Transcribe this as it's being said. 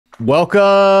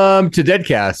Welcome to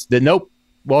Deadcast. Nope.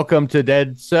 Welcome to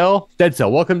Dead Cell. Dead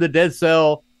Cell. Welcome to Dead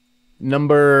Cell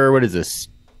number, what is this?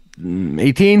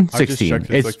 18? 16. I just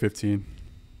checked. It's like 15.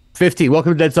 15.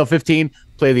 Welcome to Dead Cell 15.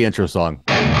 Play the intro song.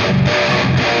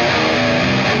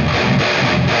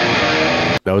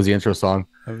 That was the intro song.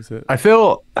 That was it. I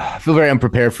feel very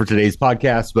unprepared for today's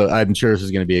podcast, but I'm sure this is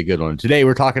going to be a good one. Today,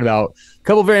 we're talking about a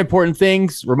couple of very important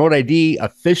things. Remote ID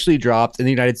officially dropped in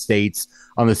the United States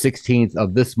on the 16th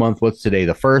of this month. What's today?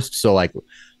 The 1st. So like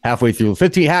halfway through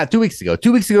 2 weeks ago.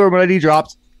 2 weeks ago, Remote ID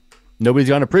dropped. Nobody's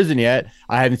gone to prison yet.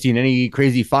 I haven't seen any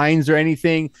crazy fines or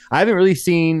anything. I haven't really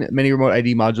seen many Remote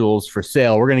ID modules for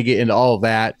sale. We're going to get into all of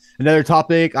that. Another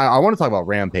topic, I want to talk about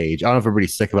Rampage. I don't know if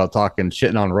everybody's sick about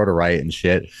shitting on Rotor Riot and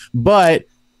shit, but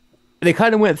they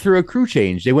kind of went through a crew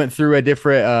change. They went through a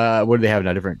different, what do they have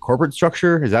now? Different corporate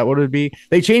structure? Is that what it would be?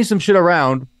 They changed some shit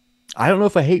around. I don't know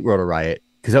if I hate Rotor Riot,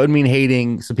 because that would mean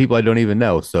hating some people I don't even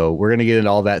know. So we're going to get into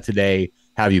all that today.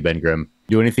 How have you been, Grim?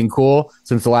 Do anything cool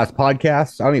since the last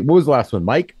podcast? I mean, what was the last one?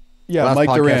 Mike? Yeah, last Mike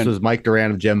podcast Duran. was Mike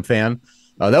Duran of Gem Fan.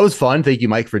 That was fun. Thank you,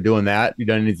 Mike, for doing that. You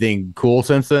done anything cool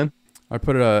since then? I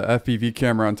put a FPV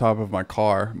camera on top of my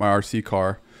car, my RC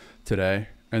car, today,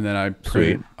 and then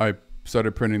I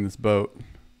started printing this boat.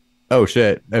 Oh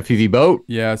shit, FPV boat?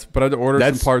 Yes, but I had to order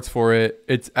some parts for it.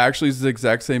 It's actually the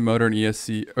exact same motor in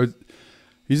ESC.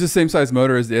 Use the same size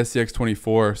motor as the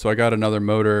SCX24, so I got another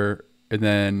motor and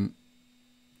then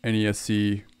an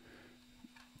ESC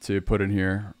to put in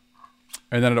here,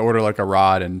 and then I'd order like a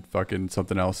rod and fucking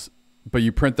something else. But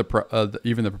you print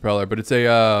even the propeller. But it's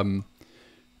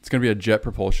it's gonna be a jet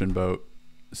propulsion boat.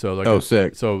 So like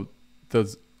sick. So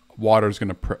the water's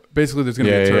gonna basically there's gonna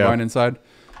be a turbine inside.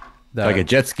 Like a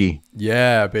jet ski.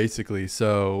 Yeah, basically.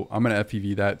 So I'm gonna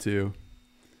FPV that too.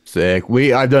 Sick.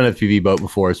 I've done a FPV boat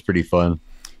before. It's pretty fun.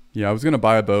 Yeah, I was gonna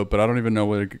buy a boat, but I don't even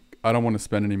know I don't want to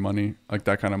spend any money, like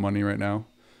that kind of money right now.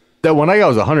 That one I got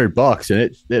was $100,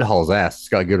 and it hauls ass. It's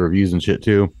got good reviews and shit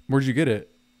too. Where'd you get it?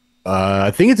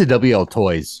 I think it's a WL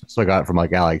Toys, so I got it from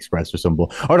like AliExpress or something.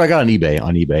 Or I got on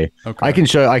eBay. Okay.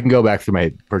 I can go back through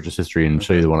my purchase history and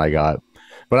show you the one I got.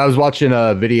 But I was watching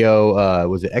a video.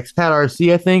 Was it Expat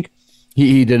RC? I think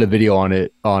he did a video on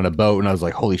it on a boat, and I was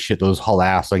like, holy shit, those haul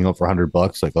ass. I can go for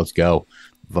 $100. Like, let's go.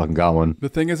 Fucking got one. The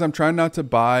thing is, I'm trying not to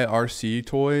buy RC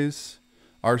toys,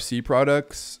 RC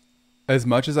products, as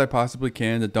much as I possibly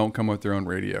can that don't come with their own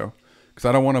radio, because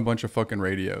I don't want a bunch of fucking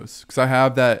radios. Because I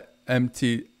have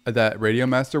that Radio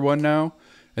Master one now,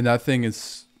 and that thing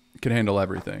can handle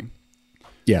everything.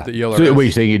 Yeah. The ELRS. So what are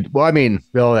you saying? Well, I mean,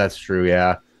 well, that's true.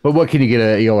 Yeah. But what can you get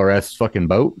an ELRS fucking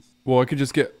boat? Well, I could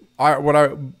just get. What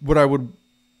I would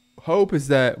hope is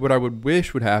that what I would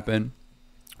wish would happen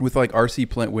with like RC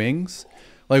plant wings.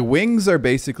 Like wings are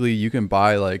basically you can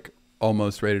buy like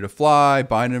almost ready to fly,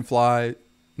 bind and fly.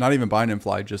 Not even bind and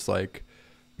fly, just like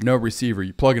no receiver.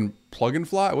 You plug and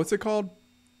fly. What's it called?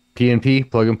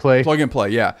 PNP, plug and play. Plug and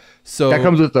play, yeah. So that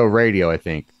comes with the radio, I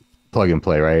think. Plug and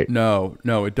play, right? No,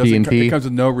 it doesn't. It comes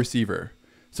with no receiver.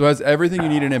 So it has everything you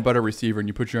need in it but a receiver, and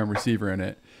you put your own receiver in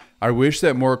it. I wish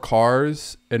that more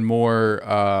cars and more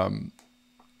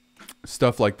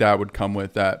stuff like that would come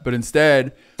with that. But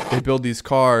instead, they build these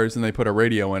cars and they put a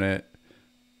radio in it.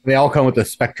 They all come with a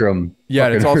Spectrum. Yeah,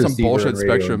 it's all some bullshit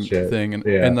Spectrum thing.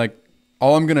 And like,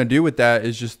 all I'm going to do with that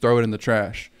is just throw it in the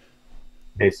trash.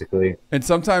 Basically. And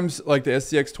sometimes, like the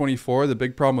SCX24, the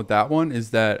big problem with that one is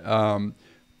that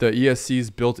the ESC is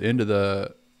built into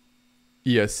the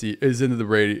into the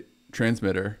radio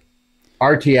transmitter.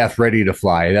 RTF ready to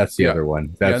fly. That's the other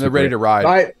one. That's and they're ready to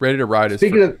ride. Ready to ride is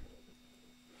speaking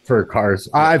for cars.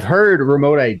 I've heard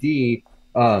remote ID.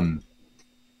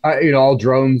 All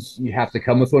drones, you have to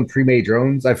come with one, pre-made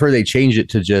drones. I've heard they changed it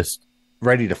to just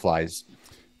ready to flies.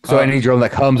 So any drone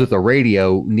that comes with a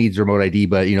radio needs remote ID,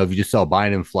 but if you just sell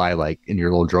bind and fly like in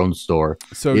your little drone store,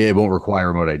 so it won't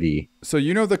require remote ID. So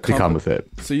to come with it.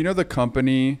 So the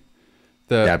company,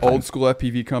 the old school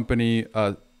FPV company,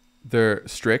 they're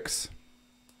Strix.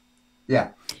 Yeah.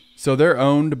 So they're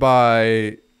owned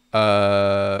by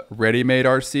Ready Made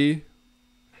RC,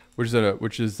 which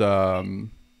is the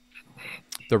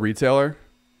retailer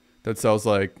that sells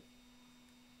like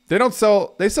they're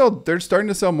starting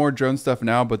to sell more drone stuff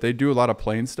now, but they do a lot of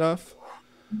plane stuff.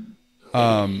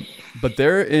 But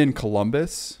they're in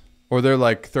Columbus, or they're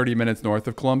like 30 minutes north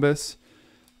of Columbus.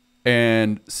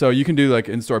 And so you can do like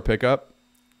in-store pickup.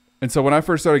 And so when I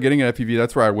first started getting an FPV,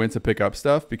 that's where I went to pick up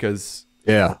stuff because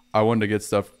I wanted to get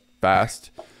stuff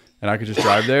fast and I could just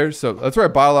drive there. So that's where I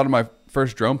bought a lot of my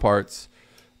first drone parts.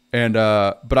 And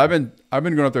but I've been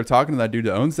going up there talking to that dude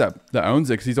that owns it,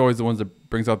 because he's always the ones that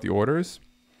brings out the orders.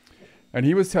 And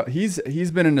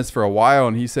he's been in this for a while,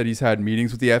 and he said he's had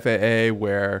meetings with the FAA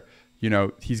where, you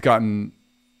know, he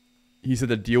said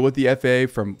to deal with the FAA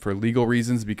for legal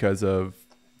reasons because of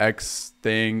X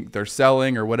thing they're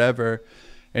selling or whatever.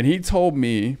 And he told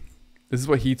me, this is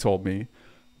what he told me,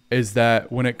 is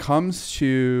that when it comes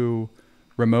to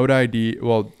remote ID,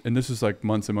 well, and this was like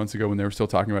months and months ago when they were still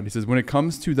talking about it, he says when it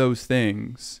comes to those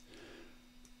things,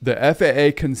 the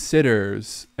FAA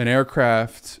considers an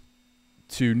aircraft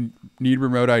to need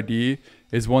remote ID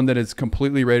is one that is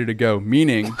completely ready to go,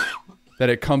 meaning that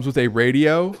it comes with a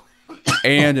radio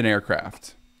and an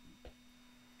aircraft.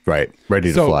 Right.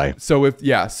 Ready to fly. So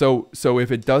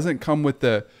if it doesn't come with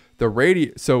the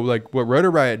radio, so like what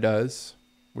Rotor Riot does,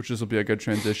 which this will be a good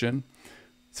transition.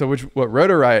 So what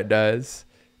Rotor Riot does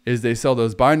is they sell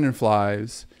those bind and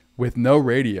flies with no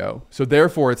radio. So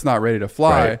therefore it's not ready to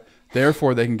fly. Right.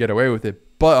 Therefore they can get away with it.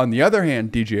 But on the other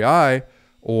hand, DJI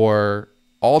or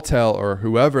Altel or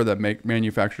whoever that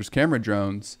manufactures camera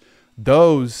drones,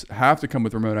 those have to come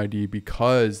with remote ID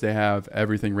because they have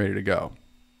everything ready to go.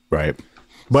 Right.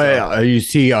 But you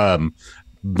see,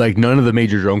 like none of the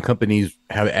major drone companies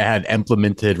had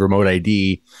implemented remote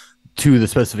ID to the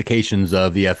specifications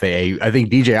of the FAA. I think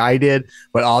DJI did,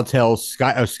 but Altel,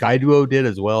 Skyduo did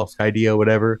as well. Skydio,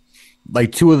 whatever.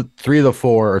 Like 3 of the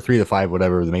 4 or 3 of the 5,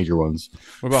 whatever the major ones,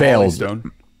 failed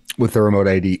with the remote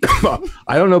ID.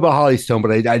 I don't know about Hollystone,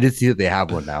 but I did see that they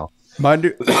have one now. My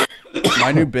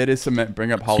new bid is to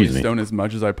bring up Hollystone as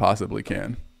much as I possibly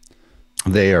can.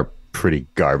 They are pretty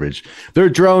garbage.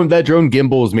 That drone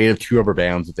gimbal was made of 2 rubber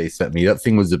bands that they sent me. That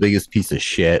thing was the biggest piece of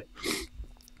shit.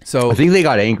 So I think they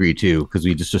got angry too because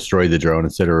we just destroyed the drone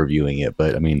instead of reviewing it.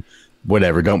 But I mean,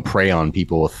 whatever. Don't prey on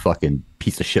people with fucking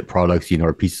piece of shit products,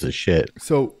 or pieces of shit.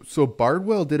 So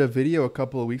Bardwell did a video a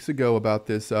couple of weeks ago about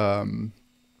this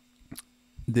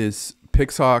this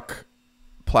Pixhawk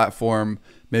platform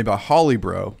made by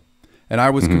Hollybro, and I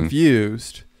was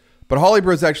confused. But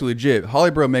Hollybro is actually legit.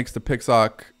 Hollybro makes the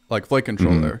Pixhawk like flight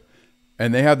controller,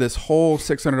 and they have this whole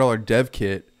 $600 dev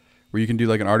kit where you can do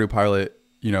like an Ardu Pilot,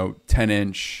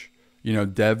 10-inch,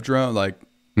 dev drone, like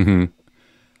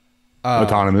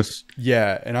autonomous.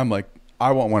 Yeah, and I'm like,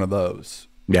 I want one of those.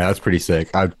 Yeah, that's pretty sick.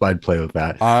 I'd play with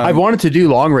that. I've wanted to do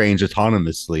long range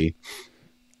autonomously.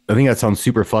 I think that sounds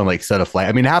super fun, like set a flight.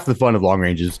 I mean, half the fun of long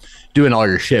range is doing all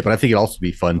your shit, but I think it'd also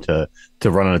be fun to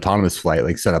run an autonomous flight,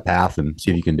 like set a path and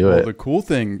see if you can do it. The cool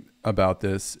thing about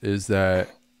this is that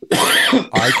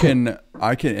I can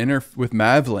enter with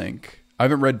Mavlink. I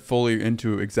haven't read fully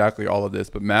into exactly all of this,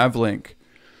 but Mavlink,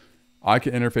 I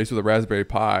can interface with a Raspberry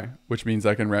Pi, which means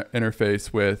I can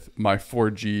interface with my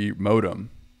 4G modem.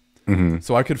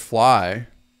 So I could fly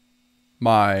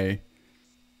my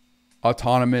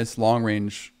autonomous long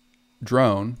range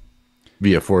drone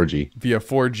via 4G,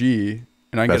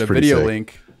 and I can get a video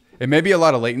link. It may be a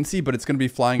lot of latency, but it's going to be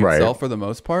flying itself for the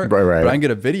most part. Right. But I can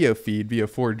get a video feed via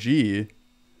 4G.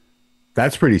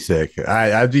 That's pretty sick.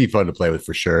 I'd be fun to play with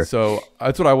for sure. So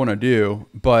that's what I want to do,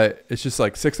 but it's just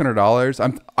like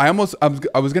 $600. I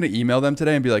was going to email them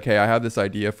today and be like, hey, I have this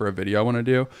idea for a video I want to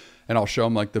do. And I'll show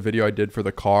them like the video I did for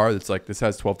the car. It's like, this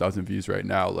has 12,000 views right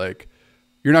now. Like,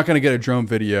 you're not going to get a drone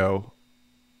video.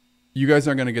 You guys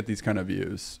aren't going to get these kind of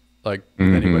views like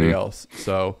with anybody else.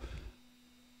 So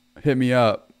hit me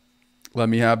up. Let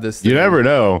me have this thing. You never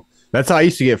know. That's how I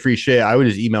used to get free shit. I would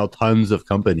just email tons of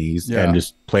companies and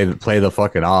just play the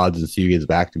fucking odds and see who gets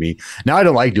back to me. Now I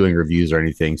don't like doing reviews or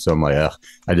anything, so I'm like,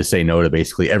 I just say no to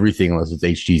basically everything unless it's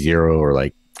HD0 or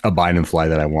like a bind and fly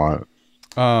that I want.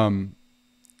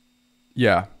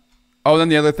 Yeah. Oh, then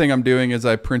the other thing I'm doing is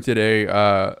I printed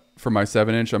for my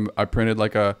 7-inch. I printed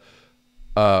like a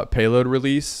payload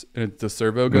release, and the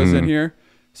servo goes in here,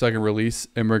 so I can release.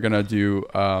 And we're gonna do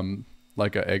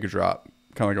like an egg drop.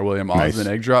 Kind of like a William Osmond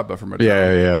egg drop, but from a drone.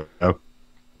 Yeah. Oh,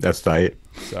 that's tight.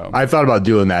 So I thought about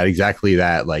doing that, exactly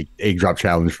that, like egg drop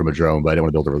challenge from a drone, but I didn't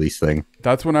want to build a release thing.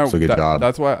 That's when that's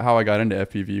how I got into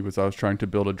FPV, was I was trying to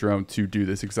build a drone to do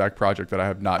this exact project that I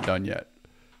have not done yet.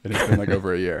 And it's been like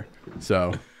over a year.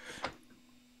 So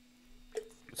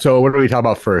what do we talk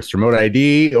about first? Remote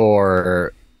ID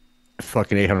or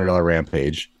fucking $800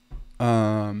 Rampage? We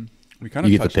kind of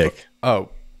you get the pick.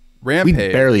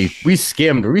 Rampage. We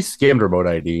skimmed remote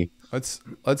ID.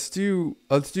 Let's do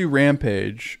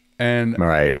Rampage. And all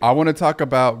right. I want to talk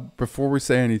about, before we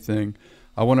say anything,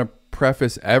 I want to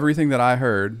preface everything that I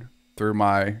heard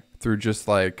through just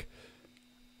like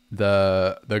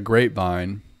the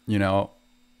grapevine.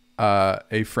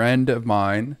 A friend of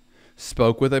mine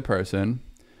spoke with a person.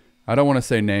 I don't want to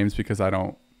say names because I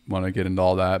don't want to get into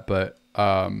all that, but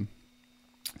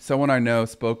someone I know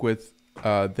spoke with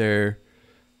their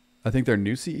I think their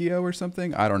new CEO or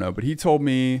something. I don't know, but he told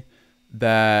me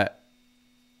that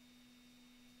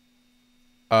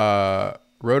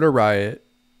Rotor Riot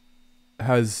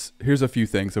has, here's a few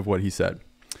things of what he said.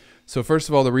 So first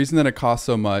of all, the reason that it costs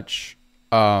so much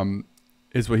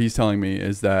is what he's telling me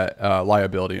is that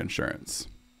liability insurance.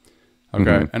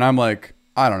 Okay. And I'm like,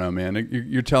 I don't know, man.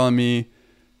 You're telling me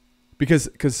because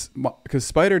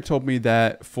Spider told me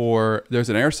that there's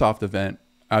an airsoft event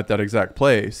at that exact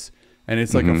place and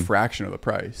it's like a fraction of the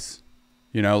price,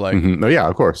 you know, like, Oh yeah,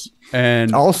 of course.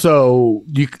 And also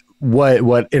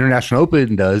what International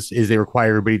Open does is they require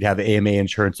everybody to have AMA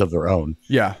insurance of their own.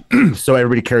 Yeah. So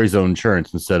everybody carries their own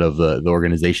insurance instead of the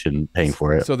organization paying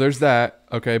for it. So there's that.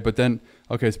 Okay. But then,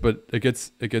 but it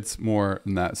gets more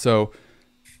than that. So,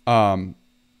 I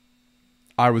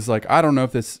was like, I don't know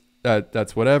if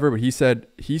that's whatever, but he said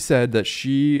that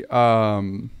she,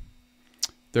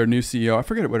 their new CEO, I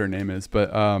forget what her name is,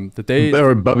 but, that they,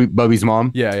 or Bubby's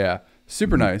mom. Yeah.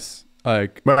 Super nice.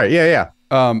 Like, right. Yeah.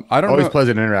 I don't always know.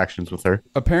 Pleasant interactions with her.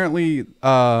 Apparently,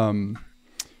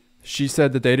 she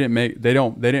said that they didn't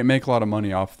make a lot of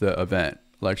money off the event.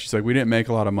 Like she's like, we didn't make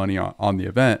a lot of money on the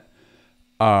event.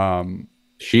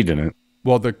 She didn't.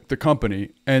 Well, the company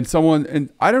and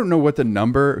I don't know what the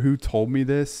number who told me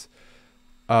this,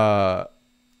 or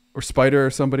Spider or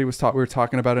somebody we were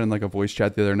talking about it in like a voice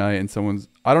chat the other night, and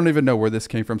I don't even know where this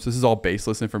came from. So this is all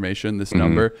baseless information. This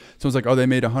number. Someone's like, oh, they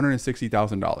made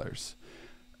 $160,000.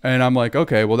 And I'm like,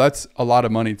 okay, well, that's a lot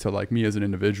of money to like me as an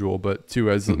individual, but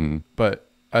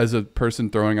but as a person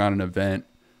throwing on an event,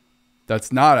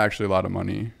 that's not actually a lot of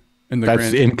money.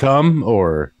 That's income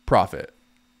or profit.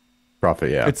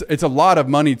 Profit, yeah. It's a lot of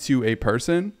money to a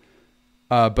person,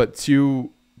 but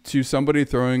to somebody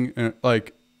throwing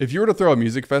like if you were to throw a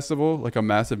music festival, like a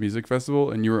massive music festival,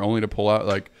 and you were only to pull out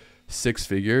like 6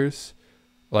 figures,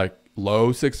 like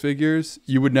low 6 figures,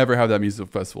 you would never have that music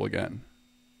festival again.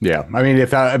 Yeah, I mean,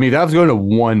 if that was going to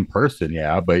one person,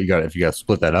 yeah, but if you got to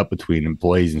split that up between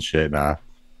employees and shit, nah.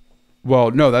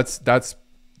 Well, no, that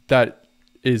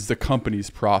is the company's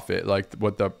profit, like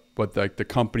what the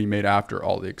company made after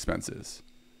all the expenses.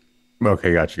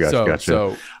 Okay, gotcha.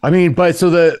 So I mean, right,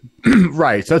 so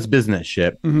that's business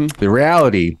shit. The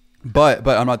reality, but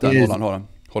I'm not done.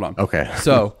 Hold on. Okay.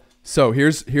 So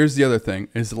here's the other thing: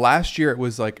 is last year it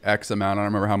was like X amount, I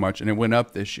don't remember how much, and it went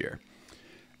up this year.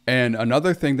 And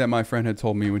another thing that my friend had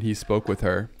told me when he spoke with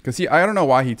her, because I don't know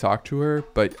why he talked to her,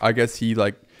 but I guess he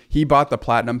bought the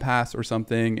platinum pass or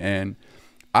something, and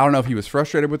I don't know if he was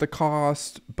frustrated with the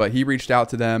cost, but he reached out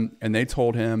to them and they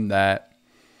told him that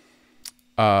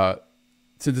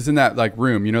since it's in that like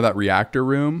room, you know, that reactor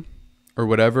room or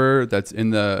whatever that's in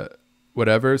the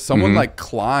whatever, someone like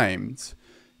climbed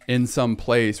in some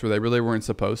place where they really weren't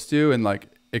supposed to, and like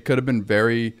it could have been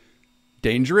very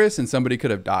dangerous and somebody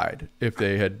could have died if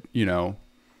they had,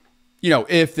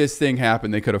 if this thing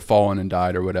happened, they could have fallen and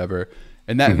died or whatever.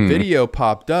 And that video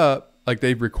popped up, like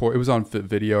it was on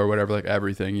video or whatever, like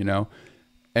everything,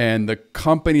 and the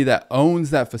company that owns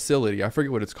that facility, I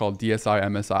forget what it's called, DSI,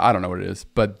 MSI, I don't know what it is,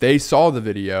 but they saw the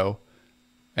video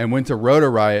and went to Rotor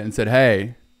Riot and said,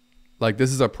 hey, like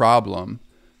this is a problem.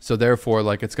 So therefore,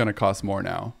 like it's going to cost more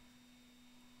now.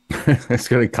 It's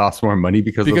going to cost more money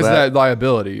because of that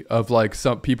liability of like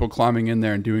some people climbing in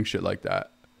there and doing shit like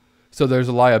that. So there's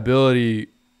a liability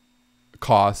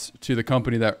cost to the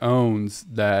company that owns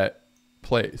that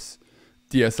place,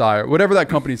 DSI or whatever that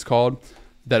company's called,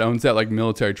 that owns that like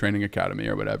military training academy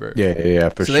or whatever. Yeah,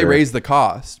 for sure. So they raised the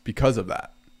cost because of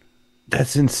that.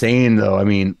 That's insane though. I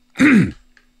mean,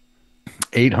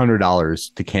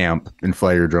 $800 to camp and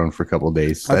fly your drone for a couple of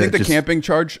days. I think the camping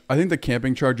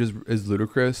charge is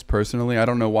ludicrous personally. I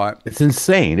don't know why. It's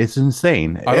insane.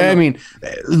 I mean,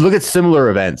 look at similar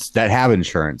events that have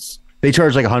insurance. They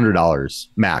charge like $100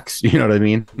 max. You know what I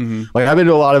mean? Like I've been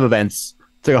to a lot of events.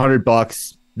 It's like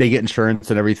 $100. They get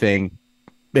insurance and everything.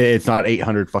 It's not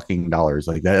 $800 fucking dollars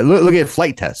like that. Look at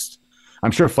Flight Test.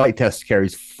 I'm sure Flight Test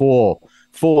carries full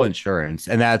insurance,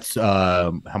 and that's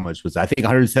how much was that? I think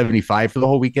 $175 for the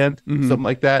whole weekend, something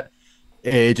like that.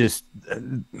 It just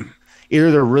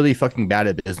either they're really fucking bad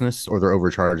at business or they're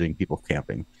overcharging people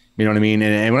camping. You know what I mean?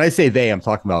 And when I say they, I'm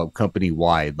talking about company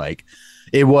wide. Like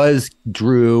it was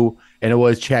Drew and it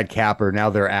was Chad Capper. Now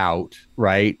they're out,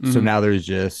 right? So now there's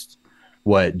just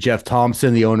Jeff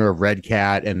Thompson, the owner of Red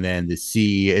Cat, and then is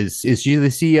she the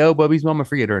CEO? Bubby's mom, I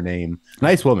forget her name.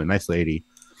 Nice woman, nice lady.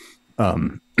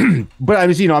 But I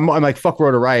was, I'm like, fuck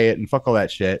Rotor Riot and fuck all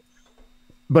that shit.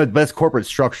 But that's corporate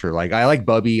structure. Like I like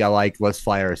Bubby, I like Let's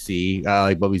Fly RC, I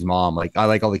like Bubby's mom, like I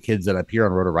like all the kids that appear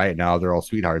on Rotor Riot now. They're all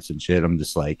sweethearts and shit. I'm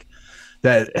just like,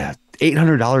 that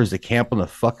 $800 to camp on the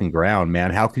fucking ground,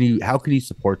 man. How can you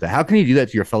support that? How can you do that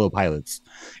to your fellow pilots?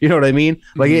 You know what I mean?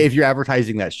 Like if you're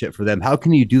advertising that shit for them, how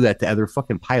can you do that to other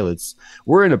fucking pilots?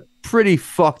 We're in a pretty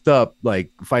fucked up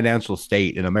like financial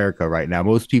state in America right now.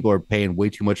 Most people are paying way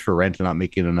too much for rent and not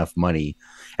making enough money,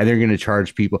 and they're going to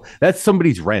charge people. That's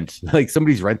somebody's rent. Like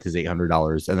somebody's rent is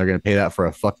 $800, and they're going to pay that for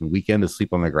a fucking weekend to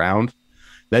sleep on the ground.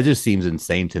 That just seems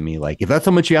insane to me. Like if that's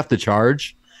how much you have to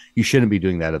charge, you shouldn't be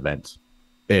doing that event,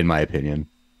 in my opinion.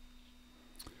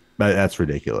 But that's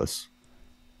ridiculous.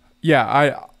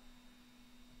 Yeah,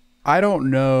 I don't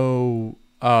know.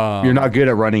 You're not good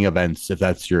at running events if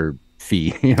that's your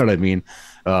fee. You know what I mean?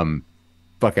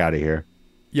 Fuck out of here.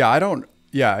 Yeah, I don't.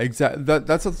 Yeah, exactly.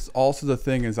 That's also the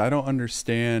thing is I don't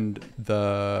understand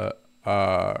the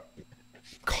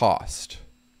cost.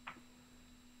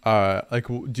 Like,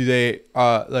 do they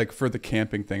like for the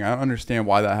camping thing? I don't understand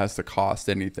why that has to cost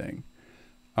anything.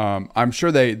 I'm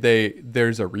sure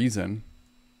there's a reason.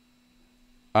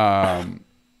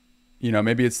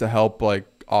 Maybe it's to help like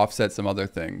offset some other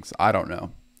things. I don't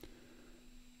know.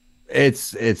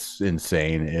 It's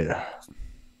insane.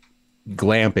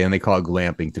 Glamping, they call it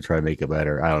glamping to try to make it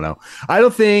better. I don't know. I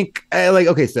don't think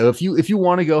okay, so if you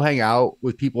want to go hang out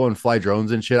with people and fly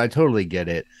drones and shit, I totally get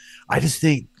it. I just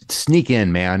think sneak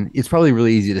in, man. It's probably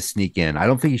really easy to sneak in. I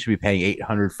don't think you should be paying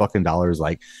 $800 fucking dollars.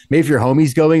 Like maybe if your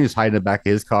homie's going, just hide in the back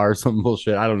of his car or some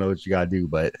bullshit. I don't know what you gotta do,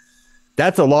 but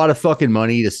that's a lot of fucking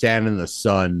money to stand in the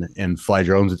sun and fly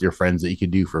drones with your friends that you can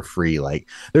do for free. Like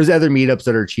there's other meetups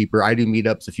that are cheaper. I do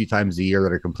meetups a few times a year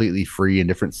that are completely free in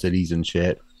different cities and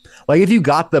shit. Like if you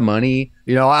got the money,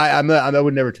 I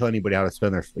would never tell anybody how to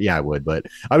spend their. Yeah, I would, but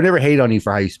I would never hate on you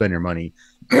for how you spend your money.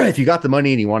 If you got the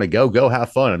money and you want to go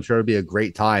have fun. I'm sure it'll be a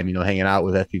great time. Hanging out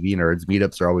with FPV nerds.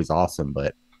 Meetups are always awesome,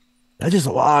 but that's just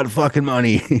a lot of fucking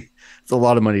money. It's a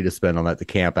lot of money to spend on that to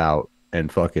camp out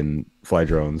and fucking fly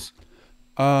drones.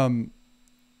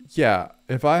 Yeah.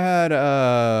 If I had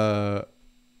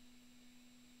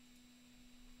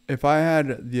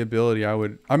the ability, I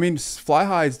would. I mean, Fly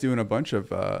High's doing a bunch of.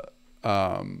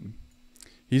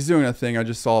 He's doing a thing I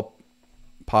just saw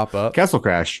pop up. Castle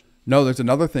Crash. No, there's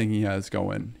another thing he has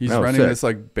going. He's running this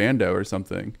like bando or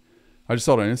something. I just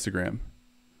saw it on Instagram.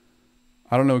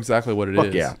 I don't know exactly what it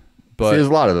is. Yeah, but there's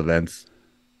a lot of events.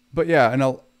 But yeah, and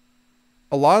a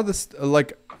lot of this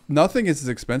like nothing is as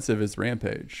expensive as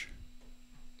Rampage.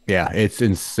 Yeah, it's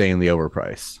insanely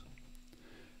overpriced.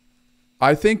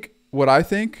 I think. You know what I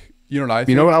think?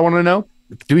 You know what I want to know?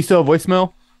 Do we still have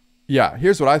voicemail? Yeah,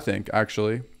 here's what I think,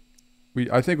 actually.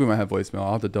 I think we might have voicemail.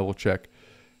 I'll have to double check.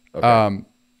 Okay.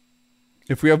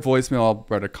 If we have voicemail, I'll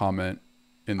write a comment.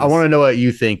 I want to know what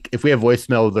you think. If we have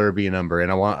voicemail, there'll be a number. And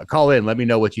I want to call in. Let me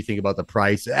know what you think about the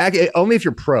price. Only if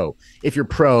you're pro. If you're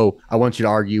pro, I want you to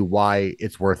argue why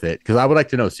it's worth it. Because I would like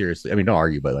to know, seriously. I mean, don't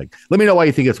argue, but like, let me know why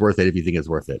you think it's worth it if you think it's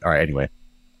worth it. All right, anyway.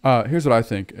 Here's what I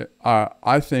think.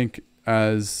 I think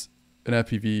as an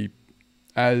FPV,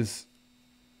 as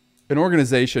an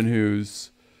organization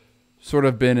who's sort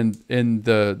of been in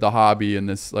the hobby in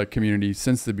this like community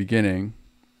since the beginning,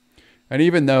 and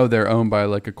even though they're owned by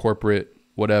like a corporate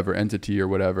whatever entity or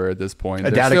whatever at this point,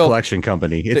 a data collection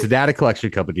company. It's a data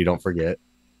collection company. Don't forget.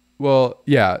 Well,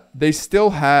 yeah, they still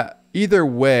have. Either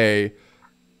way,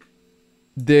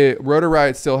 the Rotor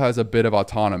Riot still has a bit of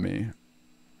autonomy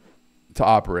to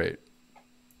operate.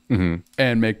 Mm-hmm.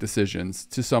 And make decisions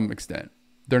to some extent.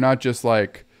 They're not just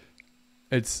like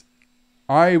it's.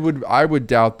 I would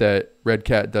doubt that Red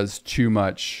Cat does too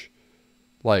much,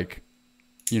 like,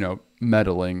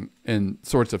 meddling in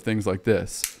sorts of things like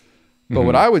this. But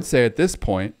what I would say at this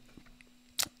point,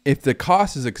 if the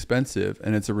cost is expensive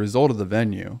and it's a result of the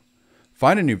venue,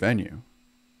 find a new venue.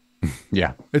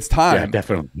 Yeah, it's time. Yeah,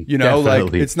 definitely.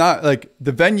 Like it's not like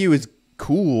the venue is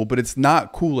cool, but it's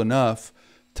not cool enough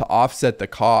to offset the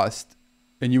cost.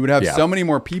 And you would have so many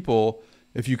more people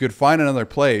if you could find another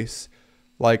place.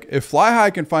 Like if Fly High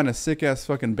can find a sick ass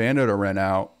fucking bando to rent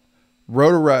out,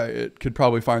 Rotor Riot could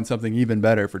probably find something even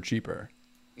better for cheaper.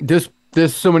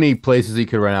 There's so many places you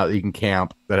could rent out that you can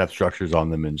camp that have structures on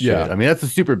them and shit. Yeah. I mean, that's a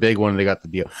super big one. They got the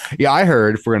deal. Yeah, I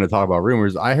heard, if we're going to talk about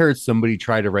rumors, I heard somebody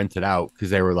try to rent it out because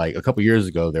they were like, a couple years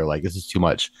ago, they're like, this is too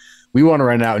much. We want to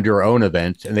rent it out and do our own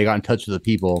event. And they got in touch with the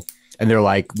people and they're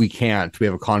like, we can't. We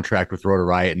have a contract with Rotor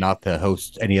Riot not to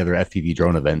host any other FPV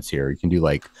drone events here. You can do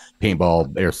like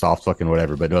paintball, airsoft, fucking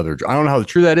whatever, but no other. I don't know how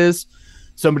true that is.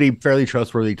 Somebody fairly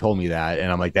trustworthy told me that.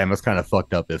 And I'm like, damn, that's kind of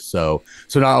fucked up if so.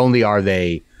 So not only are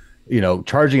they,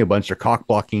 charging a bunch of cock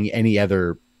blocking any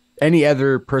other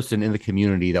person in the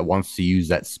community that wants to use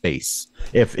that space.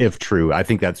 If true, I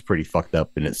think that's pretty fucked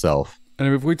up in itself.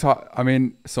 And if we talk, I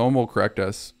mean, someone will correct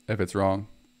us if it's wrong.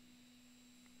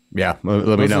 Yeah,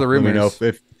 let me know. Let me know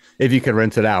if you can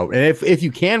rent it out, and if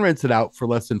you can rent it out for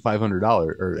less than $500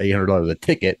 or $800 a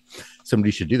ticket, somebody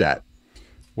should do that.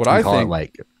 What I call think, it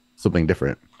like something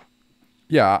different.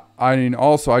 Yeah, I mean,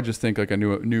 also I just think like a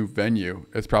new venue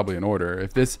is probably in order.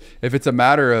 If it's a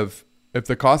matter of if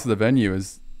the cost of the venue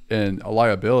is and a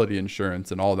liability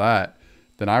insurance and all that,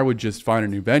 then I would just find a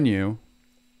new venue,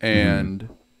 and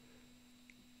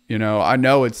you know, I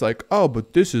know it's like, oh,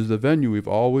 but this is the venue we've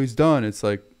always done. It's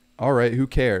like, all right, who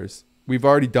cares? We've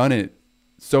already done it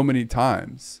so many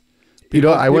times.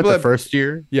 I went the first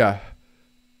year. Yeah.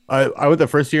 I went the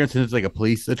first year, and since it's like a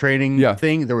police training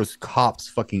thing, there was cops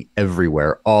fucking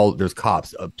everywhere. There's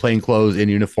cops, plain clothes, in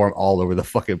uniform, all over the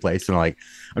fucking place. And I'm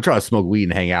trying to smoke weed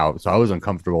and hang out, so I was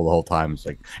uncomfortable the whole time. It's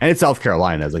like, and it's South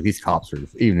Carolina. It's like these cops are,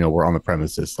 even though we're on the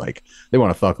premises, like they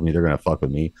want to fuck with me, they're gonna fuck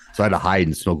with me. So I had to hide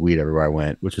and smoke weed everywhere I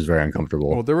went, which was very uncomfortable.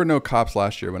 Well, there were no cops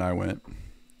last year when I went.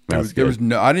 There was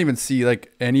no. I didn't even see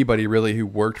like anybody really who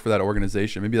worked for that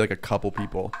organization. Maybe like a couple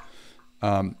people.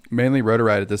 Mainly Rotor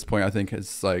at this point, I think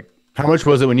is like. How much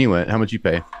was it when you went? How much you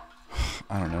pay?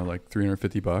 I don't know, like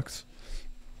 $350.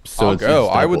 So I'll go.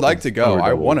 I would like to go.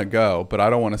 I want to go, but I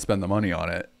don't want to spend the money on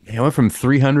it. It went from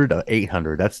 300 to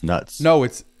 800. That's nuts. No,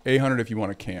 it's 800 if you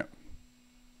want to camp.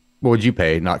 What would you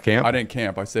pay? Not camp? I didn't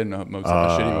camp. I stayed in a shitty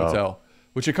motel,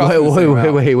 which it cost.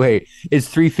 Wait. Is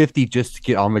 350 just to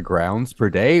get on the grounds per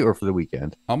day or for the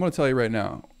weekend? I'm gonna tell you right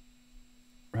now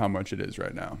how much it is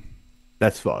right now.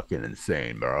 That's fucking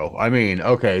insane, bro. I mean,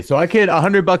 okay, so I can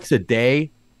 $100 a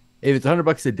day. If it's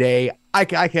 $100 a day, I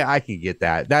can get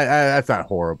that. That's not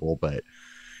horrible, but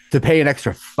to pay an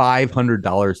extra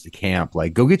 $500 to camp,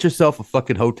 like go get yourself a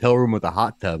fucking hotel room with a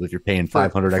hot tub if you're paying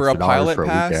 $500 for a pilot for a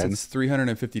pass, weekend. it's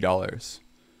 $350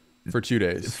 for 2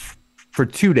 days. For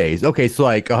 2 days, okay, so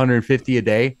like $150 a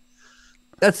day.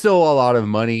 That's still a lot of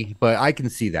money, but I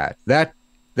can see that. That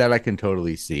I can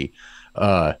totally see.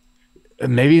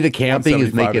 Maybe the camping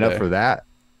is making up for that.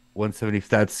 170.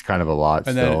 That's kind of a lot.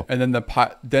 And still.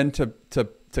 then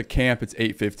to camp it's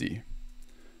 $850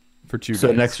 for 2 days.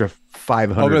 So an extra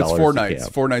 $500. Oh, but it's 4 nights.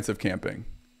 4 nights of camping.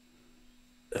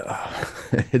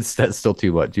 That's still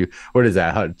too much. What is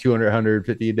that? 200,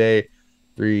 150 a day,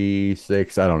 3,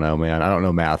 6. I don't know, man. I don't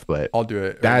know math, but I'll do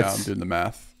it. Right now. I'm doing the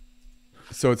math.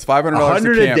 So it's $500.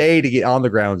 $100 a day to get on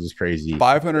the grounds is crazy.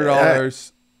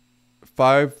 $500.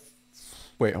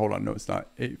 Wait, hold on. No, it's not.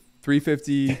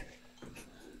 350.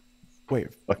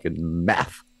 Wait, fucking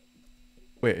math.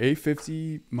 Wait,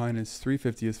 850 minus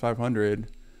 350 is 500.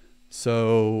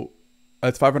 So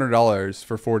that's $500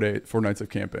 for 4 nights of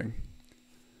camping.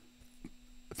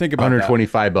 Think about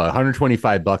 $125.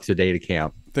 $125 a day to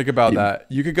camp. Think about that.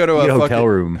 You could go to a hotel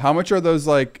room. How much are those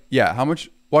like? Yeah, how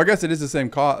much? Well, I guess it is the same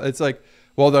cost. It's like,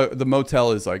 well, the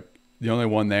motel is like the only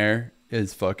one there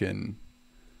is fucking.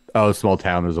 Oh, small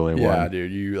town. There's only one. Yeah,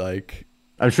 dude. You like.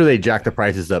 I'm sure they jack the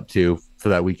prices up too for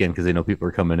that weekend because they know people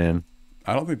are coming in.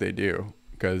 I don't think they do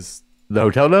because the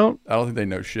hotel don't. I don't think they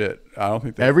know shit. I don't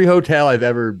think every hotel I've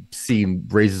ever seen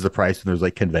raises the price when there's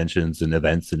like conventions and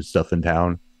events and stuff in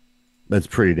town. That's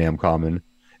pretty damn common.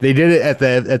 They did it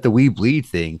at the We Bleed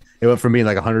thing. It went from being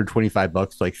like $125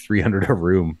 to like $300 a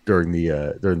room during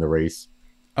the race.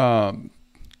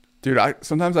 Dude,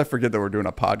 sometimes I forget that we're doing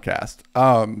a podcast.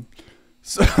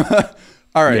 So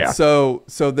all right, yeah. So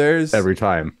there's every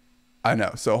time. I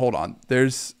know. So hold on.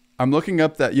 I'm looking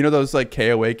up that, you know, those like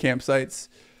KOA campsites.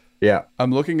 Yeah.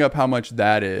 I'm looking up how much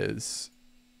that is.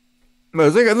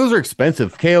 Those are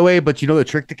expensive. KOA, but you know the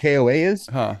trick to KOA is?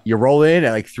 You roll in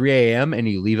at like 3 a.m. and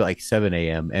you leave at like 7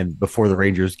 a.m. and before the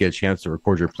Rangers get a chance to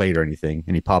record your plate or anything,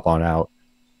 and you pop on out.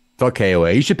 It's all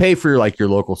KOA. You should pay for your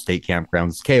local state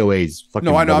campgrounds. KOA is fucking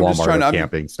no, I know. I'm just trying to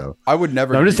camping. So I would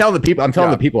never. No, I'm just telling the people. I'm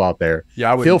telling the people out there.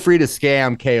 Yeah, feel free to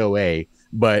scam KOA,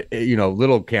 but you know,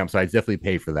 little campsites definitely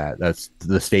pay for that. That's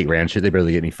the state ranch. They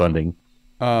barely get any funding.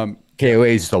 KOA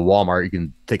is just a Walmart you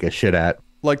can take a shit at.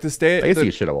 Like the state, I guess you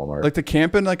get shit at Walmart. Like to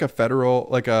camp in like a federal,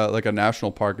 like a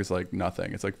national park is like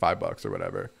nothing. It's like $5 or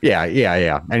whatever. Yeah,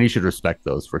 and you should respect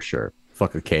those for sure.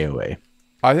 Fuck a KOA.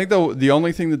 I think the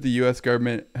only thing that the U.S.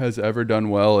 government has ever done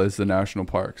well is the national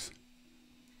parks.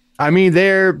 I mean,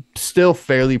 they're still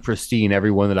fairly pristine. Every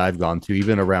one that I've gone to,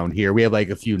 even around here, we have like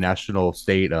a few national,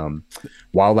 state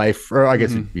wildlife, or I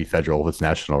guess it'd be federal. It's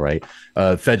national, right?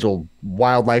 Federal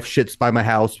wildlife shits by my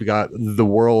house. We got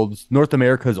North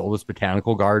America's oldest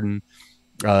botanical garden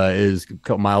is a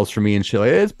couple miles from me and shit.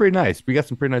 Like, it's pretty nice. We got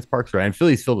some pretty nice parks around. And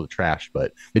Philly's filled with trash,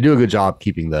 but they do a good job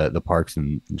keeping the parks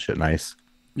and shit nice.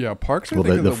 Yeah, parks. Well,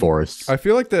 the forests. I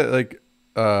feel like that, like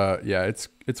Yeah,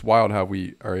 it's wild how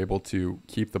we are able to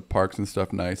keep the parks and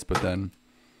stuff nice, but then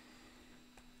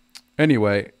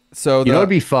anyway, so it'd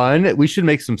be fun. We should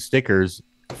make some stickers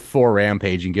for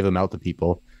Rampage and give them out to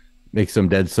people. Make some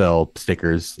Dead Cell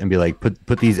stickers and be like,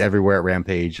 put these everywhere at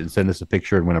Rampage and send us a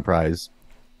picture and win a prize.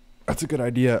 That's a good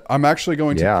idea. I'm actually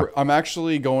going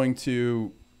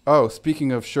to. Oh,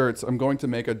 speaking of shirts, I'm going to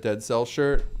make a Dead Cell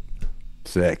shirt.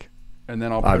 Sick. And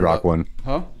then I'd rock one.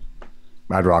 Huh?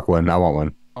 I'd rock one. I want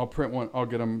one. I'll print one. I'll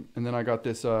get them. And then I got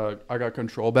this. I got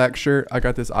control back shirt. I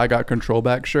got control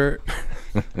back shirt.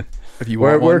 If you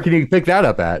want where can you pick that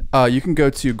up at? You can go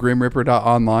to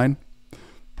grimripper.online.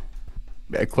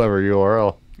 A clever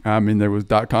URL. I mean,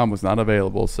 .com was not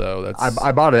available, so that's.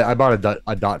 I bought it. I bought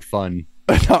a dot fun.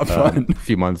 Not fun. A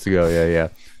few months ago. Yeah.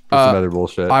 Some other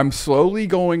bullshit. I'm slowly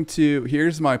going to.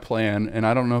 Here's my plan, and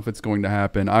I don't know if it's going to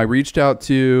happen. I reached out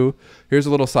to. Here's a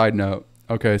little side note.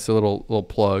 Okay, so little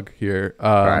plug here.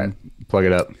 All right, plug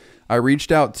it up. I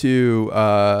reached out to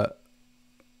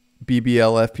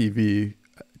BBL FPV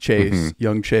Chase,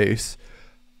 young Chase,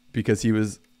 because he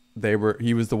was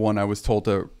the one I was told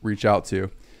to reach out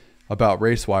to about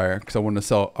RaceWire, because I want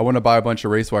to buy a bunch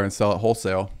of RaceWire and sell it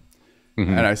wholesale.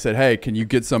 And I said, hey, can you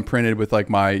get some printed with like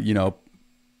my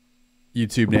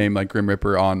YouTube name, like Grim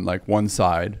Ripper, on like one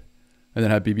side, and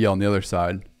then have BBL on the other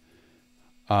side.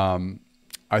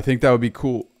 I think that would be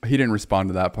cool. He didn't respond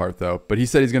to that part though, but he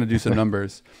said he's going to do some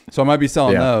numbers. So I might be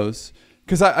selling those,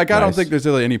 because I don't think there's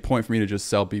really any point for me to just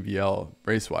sell BBL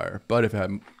RaceWire. But if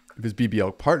it's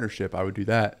BBL partnership, I would do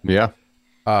that. Yeah.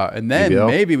 And then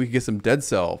maybe we could get some Dead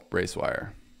Cell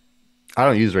RaceWire. I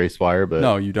don't use RaceWire, but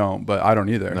no, you don't. But I don't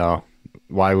either. No.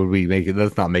 Why would we make it?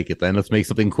 Let's not make it then. Let's make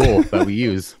something cool that we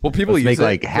use. Well, people use make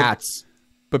like hats.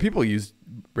 But people use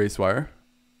RaceWire.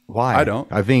 Why? I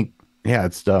don't. I think,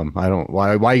 it's dumb. I don't.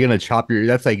 Why are you going to chop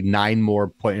that's like 9 more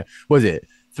points. Was it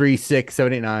 3, 6,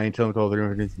 7, 8, 9, 10, 12,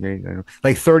 13,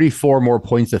 like 34 more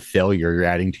points of failure you're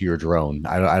adding to your drone?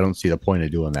 I don't see the point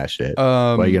of doing that shit.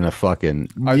 Why are you going to fucking...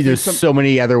 There's so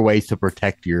many other ways to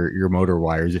protect your motor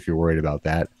wires if you're worried about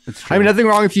that. I mean, nothing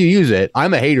wrong if you use it.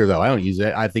 I'm a hater, though. I don't use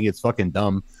it. I think it's fucking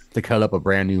dumb to cut up a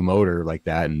brand new motor like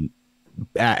that and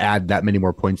add that many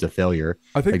more points of failure.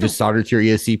 I think just solder it to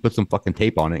your ESC, put some fucking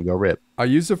tape on it, and go rip. I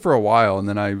used it for a while, and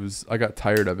then I got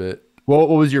tired of it. Well,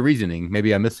 what was your reasoning?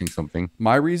 Maybe I'm missing something.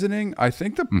 My reasoning, I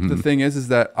think the thing is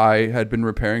that I had been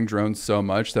repairing drones so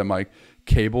much that my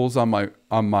cables on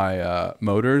my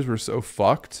motors were so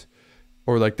fucked,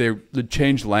 or like they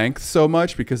changed length so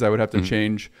much, because I would have to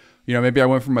change. Maybe I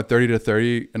went from a 30 to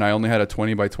 30, and I only had a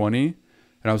 20 by 20.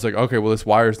 And I was like, okay, well, this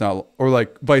wire's not, or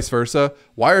like vice versa.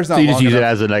 Wire's not long enough. So you just use it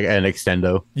as an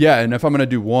extendo? Yeah, and if I'm going to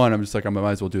do one, I'm just like, I might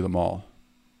as well do them all.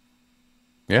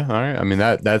 Yeah, all right. I mean,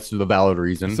 that's the valid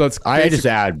reason. So it's I just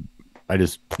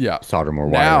solder more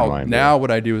wire. Now what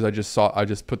I do is I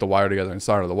just put the wire together and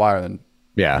solder the wire, and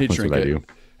heat shrink it,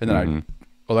 and then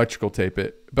I electrical tape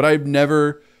it. But I've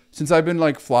never, since I've been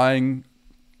like flying,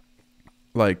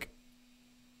 like,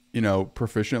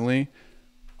 proficiently,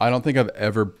 I don't think I've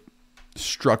ever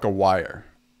struck a wire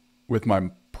with my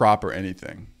prop or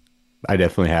anything. I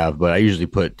definitely have, but I usually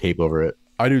put tape over it.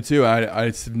 I do too.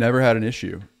 I've never had an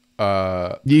issue.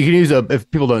 You can use if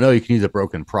people don't know, you can use a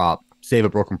broken prop. Save a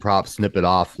broken prop, snip it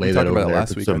off, lay that over there,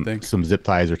 put some zip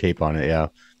ties or tape on it. Yeah,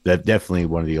 that's definitely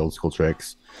one of the old school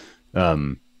tricks.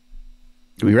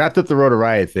 We wrapped up the Rotor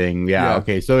Riot thing. Yeah.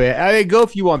 Okay. So go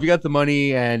if you want. If you got the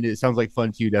money and it sounds like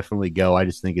fun to you, definitely go. I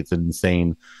just think it's an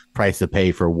insane price to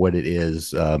pay for what it is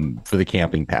for the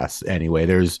camping pass. Anyway,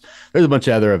 there's a bunch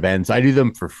of other events. I do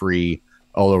them for free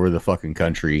all over the fucking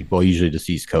country. Well, usually just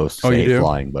East Coast. Oh, you do?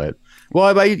 Flying, but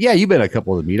you've been at a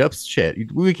couple of the meetups.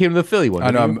 Shit, we came to the Philly one. I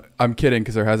know. I'm kidding,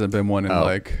 because there hasn't been one in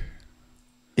like.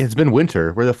 It's been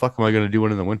winter. Where the fuck am I going to do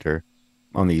one in the winter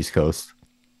on the East Coast?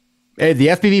 Hey, the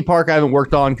FPV park I haven't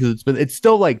worked on because it's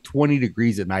still like 20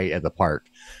 degrees at night at the park.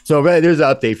 So there's an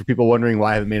update for people wondering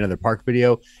why I haven't made another park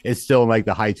video. It's still in like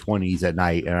the high 20s at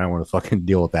night, and I don't want to fucking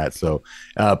deal with that. So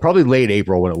probably late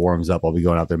April when it warms up, I'll be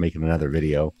going out there making another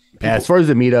video. As far as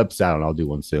the meetups, I don't know, I'll do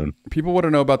one soon. People want to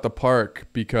know about the park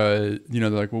because, they're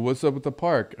like, well, what's up with the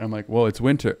park? And I'm like, well, it's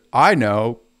winter. I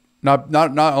know, not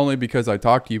only because I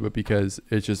talk to you, but because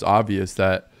it's just obvious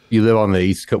that you live on the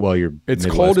East Coast. Well, it's Midwest,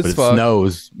 cold as fuck. It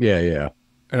snows. Yeah.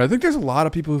 And I think there's a lot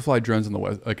of people who fly drones in the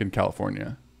West, like in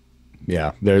California.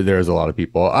 Yeah, there's a lot of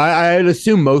people. I'd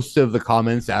assume most of the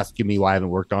comments asking me why I haven't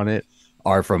worked on it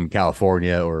are from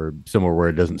California or somewhere where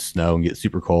it doesn't snow and get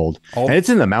super cold. And it's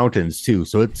in the mountains too,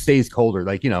 so it stays colder.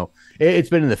 Like, it's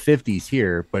been in the 50s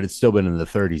here, but it's still been in the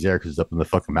 30s there because it's up in the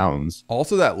fucking mountains.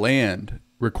 Also, that land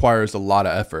requires a lot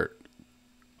of effort.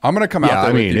 I'm gonna come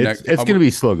out there. It's gonna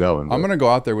be slow going. I'm gonna go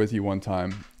out there with you one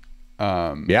time.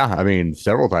 Yeah, I mean,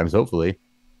 several times, hopefully.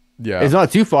 Yeah, it's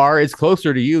not too far. It's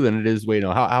closer to you than it is. Wait,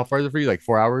 no, how far is it for you? Like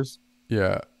 4 hours?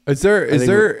 Yeah. Is there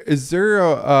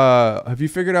have you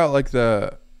figured out like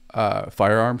the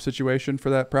firearm situation for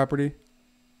that property?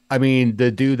 I mean,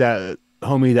 the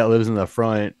homie that lives in the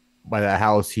front by that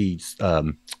house, he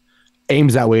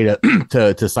aims that way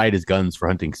to sight his guns for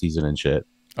hunting season and shit.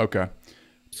 Okay.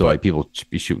 So like people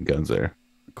be shooting guns there.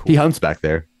 Cool. He hunts back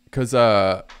there. Because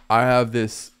I have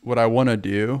this, what I want to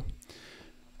do.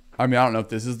 I mean, I don't know if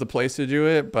this is the place to do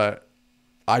it, but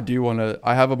I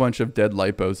have a bunch of dead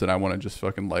lipos that I want to just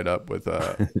fucking light up with.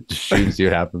 Just shoot and see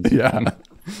what happens. Yeah.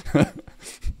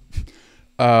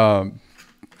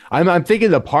 I'm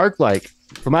thinking the park, like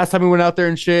from last time we went out there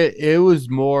and shit, it was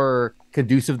more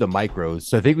conducive to micros.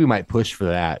 So I think we might push for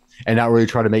that and not really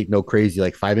try to make no crazy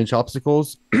like 5-inch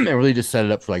obstacles and really just set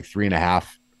it up for like 3.5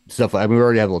 stuff. I mean, we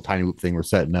already have a little tiny loop thing we're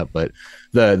setting up, but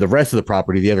the rest of the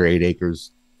property, the other 8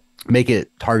 acres, make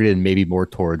it targeted maybe more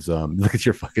towards look at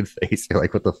your fucking face. You're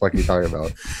like, what the fuck are you talking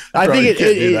about? I think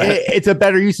it's a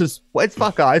better use of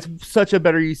it's such a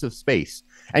better use of space.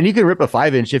 And you can rip a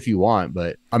 5-inch if you want,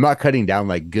 but I'm not cutting down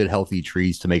like good healthy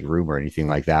trees to make room or anything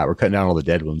like that. We're cutting down all the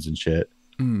dead ones and shit.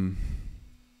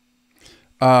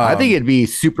 I think it'd be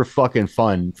super fucking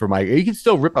fun for you can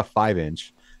still rip a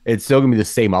 5-inch. It's still gonna be the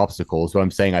same obstacles, but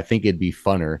I'm saying I think it'd be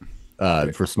funner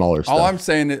for smaller stuff. All I'm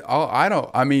saying is, I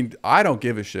don't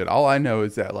give a shit. All I know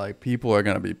is that like people are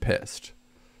gonna be pissed.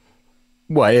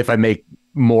 What if I make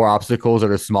more obstacles that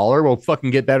are smaller? Well,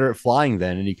 fucking get better at flying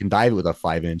then, and you can dive with a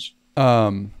 5-inch.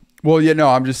 Well, yeah, no,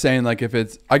 I'm just saying like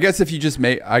I guess if you just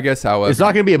make, it's not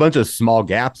going to be a bunch of small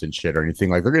gaps and shit or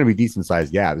anything. Like they're going to be decent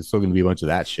sized gaps. It's still going to be a bunch of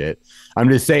that shit. I'm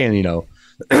just saying,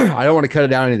 I don't want to cut it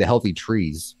down into healthy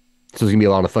trees. So there's going to be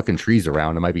a lot of fucking trees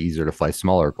around. It might be easier to fly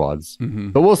smaller quads,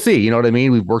 but we'll see. You know what I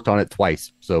mean? We've worked on it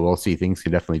twice, so we'll see. Things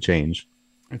can definitely change.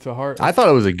 I thought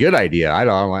it was a good idea. I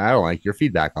don't like your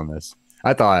feedback on this.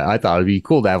 I thought it'd be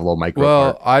cool to have a little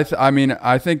micro park.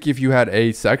 I think if you had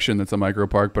a section that's a micro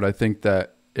park, but I think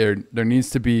that there needs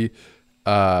to be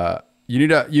you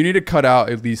need to cut out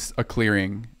at least a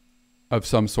clearing of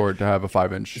some sort to have a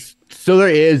 5-inch. So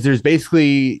there's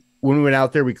basically, when we went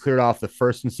out there, we cleared off the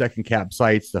first and second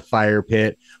campsites, the fire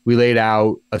pit. We laid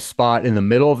out a spot in the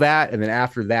middle of that, and then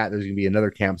after that, there's going to be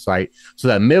another campsite. So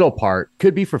that middle part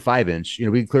could be for 5-inch.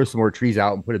 We can clear some more trees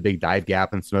out and put a big dive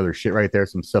gap and some other shit right there,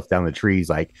 some stuff down the trees.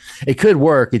 Like it could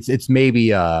work. It's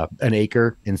maybe an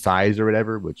acre in size or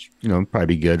whatever, which probably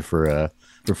be good for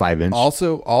 5-inch.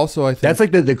 Also, I think that's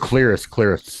like the clearest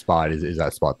spot is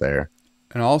that spot there.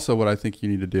 And also, what I think you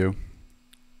need to do,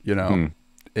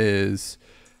 is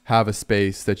have a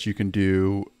space that you can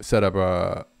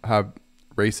have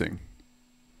racing.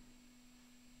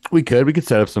 We could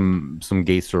set up some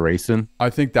gates for racing. I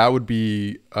think that would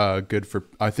be good for.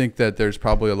 I think that there's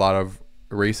probably a lot of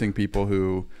racing people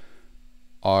who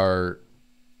are,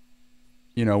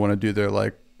 want to do their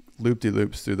like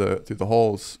loop-de-loops through the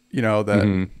holes.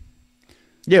 That.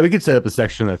 Yeah, we could set up a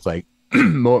section that's like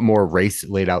more race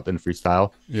laid out than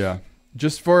freestyle. Yeah. We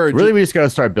just got to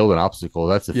start building obstacles.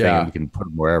 That's the thing. We can put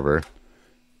them wherever.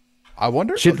 I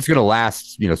wonder shit that's gonna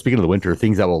last. Speaking of the winter,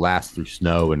 things that will last through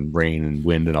snow and rain and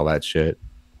wind and all that shit.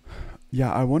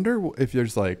 Yeah, I wonder if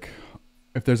there's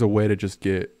a way to just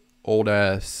get old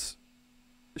ass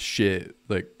shit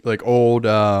like old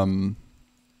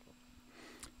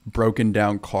broken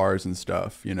down cars and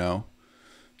stuff.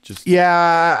 Just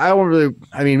I don't really.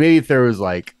 I mean, maybe if there was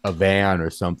like a van or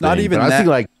something. Not even I was that.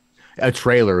 thinking like a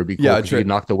trailer would be cool. Yeah, you could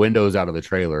knock the windows out of the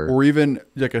trailer, or even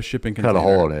like a shipping container. Cut a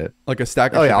hole in it, like a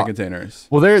stack of shipping containers.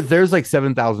 Well, there's like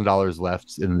 $7,000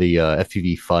 left in the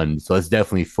FPV fund, so that's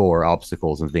definitely for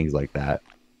obstacles and things like that.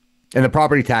 And the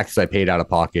property taxes I paid out of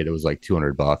pocket, it was like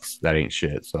 $200. That ain't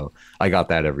shit. So I got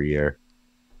that every year.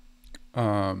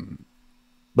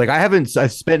 Like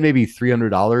I've spent maybe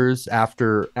 $300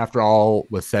 after all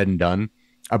was said and done.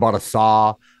 I bought a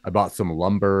saw, I bought some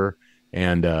lumber,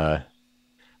 and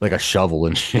like a shovel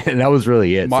and shit. And that was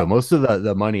really it. So most of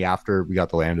the money after we got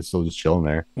the land is still just chilling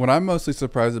there. What I'm mostly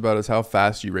surprised about is how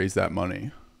fast you raised that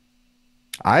money.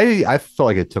 I felt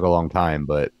like it took a long time,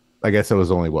 but I guess it was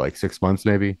only like 6 months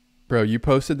maybe. Bro, you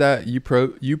posted that it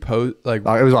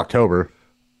was October.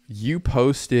 You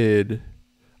posted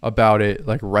about it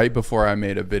like right before I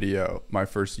made a video, my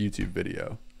first YouTube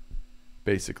video,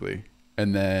 basically.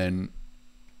 And then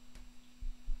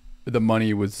the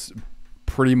money was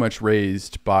pretty much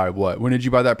raised by what? When did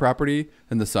you buy that property?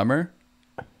 In the summer?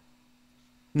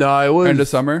 No, it was end of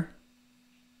summer.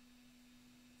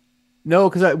 No,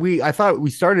 because I thought we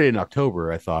started in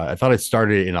October. I thought it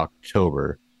started in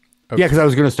October. Of Yeah, because I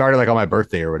was going to start it like on my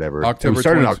birthday or whatever. October. We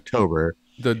started 20, in October.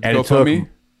 the And it took. GoFundMe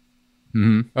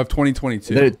Mhm. of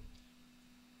 2022.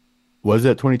 Was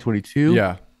it 2022?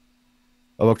 Yeah.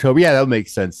 Of October? Yeah, that would make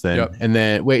sense then. Yep. And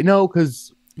then wait, no,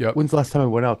 because Yep. when's the last time I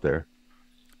went out there?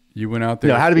 You went out there.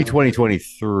 No, it had to be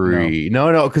 2023.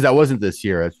 No, because that wasn't this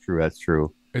year. That's true. That's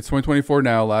true. It's 2024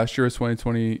 now. Last year was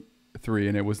 2023,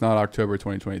 and it was not October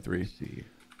 2023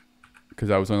 because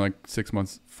that was only like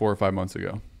 4 or 5 months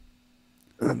ago.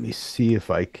 Let me see if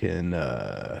I can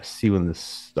see when this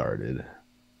started.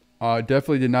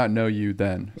 Definitely did not know you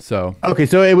then. So Okay,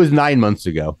 so it was 9 months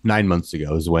ago. 9 months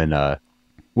ago is when it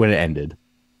ended.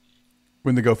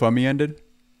 when the GoFundMe ended.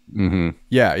 Mm-hmm.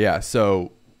 Yeah.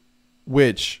 So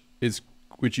which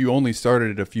you only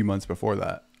started a few months before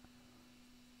that.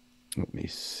 Let me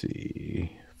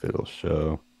see if it'll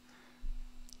show.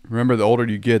 Remember, the older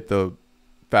you get, the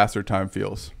faster time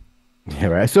feels. Yeah,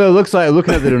 right. So it looks like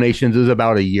looking at the donations, it was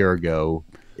about a year ago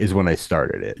is when I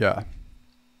started it. Yeah.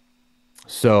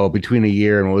 So between a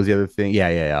year and what was the other thing?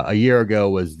 Yeah. A year ago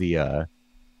was the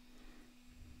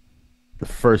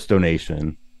first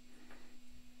donation.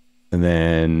 And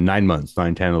then 9 months,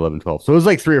 9, 10, 11, 12. So it was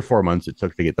like 3 or 4 months it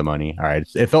took to get the money. All right.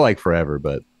 It felt like forever,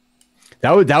 but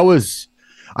that was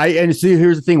and see,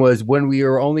 here's the thing was when we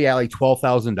were only at like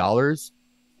 $12,000,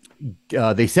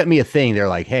 they sent me a thing. They're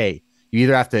like, hey, you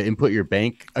either have to input your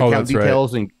bank account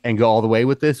details and go all the way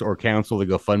with this or cancel the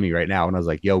GoFundMe right now. And I was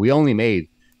like, yo, we only made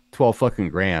 12 fucking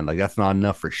grand. Like, that's not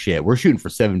enough for shit. We're shooting for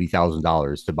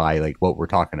 $70,000 to buy like what we're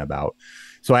talking about.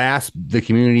 So I asked the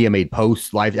community, I made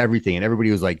posts, live, everything, and everybody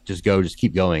was like, just go, just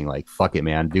keep going. Like, fuck it,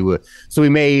 man. Do it. So we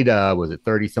made, was it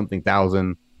 30 something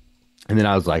thousand? And then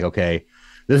I was like, okay,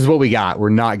 this is what we got. We're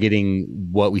not getting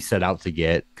what we set out to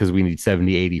get because we need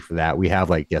 70, 80 for that. We have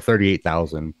like,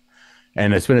 38,000.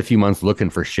 And I spent a few months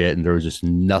looking for shit and there was just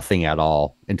nothing at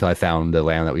all until I found the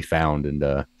land that we found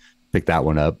and picked that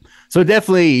one up. So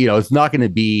definitely, it's not going to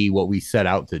be what we set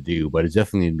out to do, but it's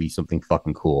definitely going to be something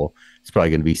fucking cool. It's probably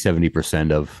going to be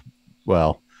 70% of,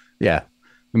 well, yeah,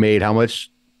 we made how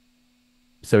much?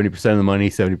 70% of the money,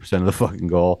 70% of the fucking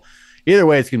goal. Either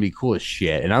way, it's going to be cool as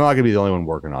shit. And I'm not going to be the only one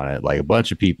working on it. Like a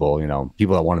bunch of people,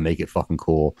 people that want to make it fucking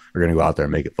cool are going to go out there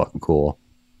and make it fucking cool.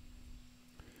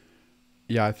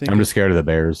 Yeah, I think I'm just scared of the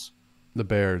bears. The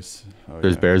bears.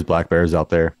 There's bears, black bears out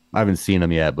there. I haven't seen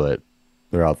them yet, but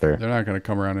they're out there. They're not going to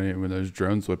come around when there's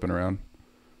drones whipping around.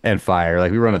 And fire.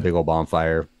 Like we run a big old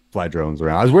bonfire, fly drones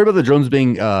around. I was worried about the drones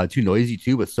being too noisy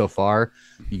too, but so far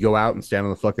you go out and stand on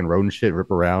the fucking road and shit,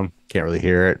 rip around. Can't really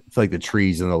hear it. It's like the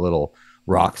trees and the little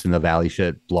rocks in the valley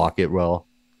shit block it well.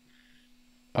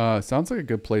 Sounds like a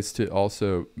good place to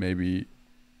also maybe,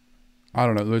 I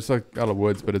don't know, there's like out of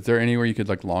woods, but is there anywhere you could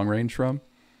like long range from?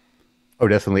 Oh,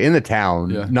 definitely in the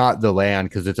town, not the land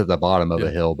because it's at the bottom of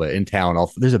a hill, but in town.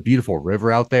 There's a beautiful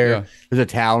river out there. Yeah. There's a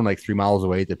town like 3 miles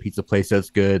away, the pizza place that's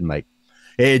good, and like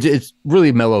it's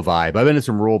really mellow vibe. I've been to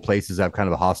some rural places that have kind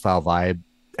of a hostile vibe.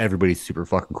 Everybody's super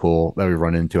fucking cool that we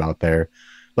run into out there.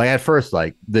 Like at first,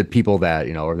 like the people that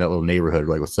or in that little neighborhood,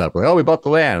 like what's up? We're like, oh, we bought the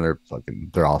land.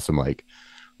 And they're awesome. Like,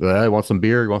 I want some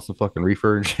beer, you want some fucking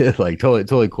reefer and shit. Like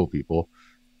totally cool people.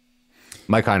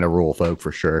 My kind of rural folk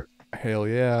for sure. Hell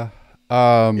yeah.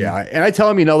 Yeah, and I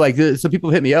tell them, like some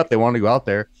people hit me up, they want to go out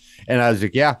there, and I was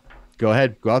like, yeah, go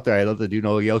ahead, go out there. I love the dude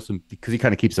Yosim because he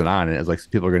kind of keeps an eye on it. It's like some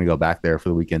people are going to go back there for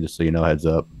the weekend, just so heads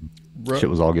up. Shit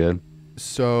was all good.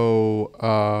 So,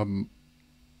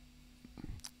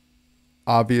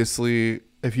 obviously,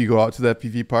 if you go out to that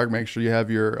PV park, make sure you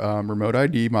have your remote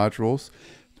ID modules.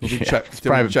 We'll be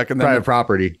checking private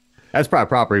property. That's private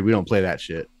property. We don't play that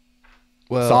shit.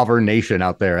 Well, sovereign nation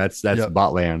out there. That's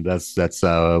bot land. That's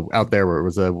out there where it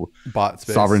was a bot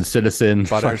space. Sovereign citizen.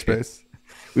 Bot airspace.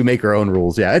 We make our own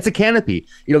rules. Yeah, it's a canopy.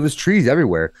 There's trees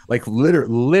everywhere. Like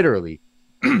literally,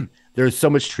 there's so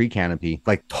much tree canopy,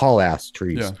 like tall ass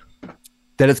trees,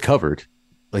 that it's covered.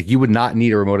 Like you would not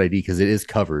need a remote ID because it is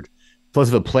covered. Plus,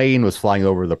 if a plane was flying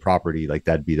over the property, like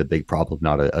that'd be the big problem,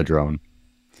 not a drone.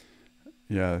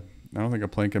 Yeah, I don't think a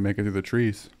plane can make it through the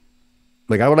trees.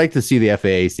 Like I would like to see the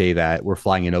FAA say that we're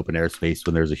flying in open airspace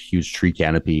when there's a huge tree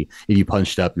canopy. If you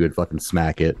punched up, you would fucking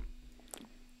smack it.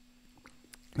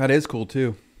 That is cool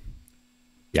too.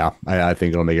 Yeah, I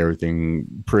think it'll make everything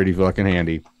pretty fucking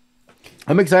handy.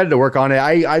 I'm excited to work on it.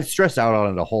 I've stressed out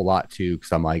on it a whole lot too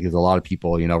because I'm like, there's a lot of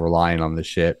people, relying on this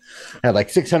shit. I had like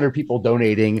 600 people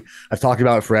donating. I've talked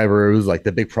about it forever. It was like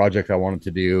the big project I wanted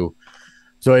to do.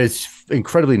 So it's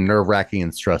incredibly nerve wracking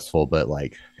and stressful. But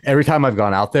like every time I've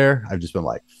gone out there, I've just been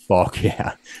like, fuck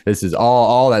yeah, this is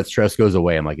all that stress goes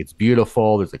away. I'm like, it's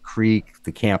beautiful. There's a creek.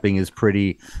 The camping is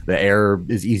pretty. The air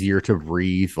is easier to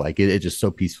breathe. Like it's just so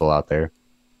peaceful out there.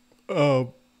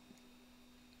 Oh,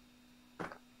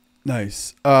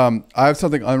 nice. I have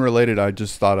something unrelated I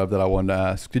just thought of that I wanted to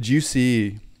ask. Did you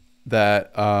see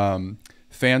that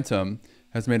Phantom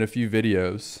has made a few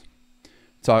videos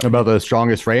talking About the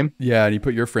strongest frame? Yeah, and he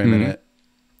put your frame in it.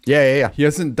 Yeah. He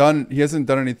hasn't done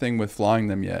anything with flying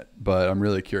them yet, but I'm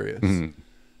really curious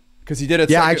because he did it.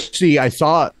 Yeah, actually, I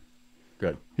saw it.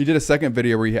 Good. He did a second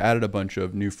video where he added a bunch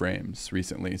of new frames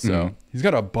recently, so he's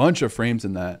got a bunch of frames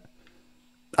in that.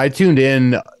 I tuned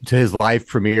in to his live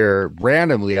premiere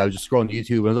randomly. I was just scrolling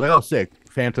YouTube and I was like, oh, sick,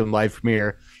 Phantom live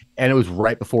premiere. And it was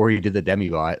right before he did the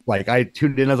demibot. Like I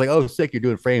tuned in, I was like, oh, sick, you're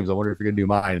doing frames. I wonder if you're going to do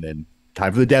mine. And then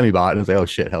time for the demibot. And I was like, oh,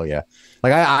 shit, hell yeah.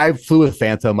 Like I flew with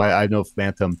Phantom. I know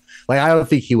Phantom. Like I don't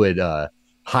think he would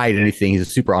hide anything. He's a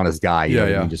super honest guy. You know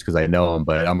what I mean? Just because I know him.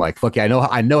 But I'm like, fuck yeah,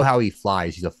 I know how he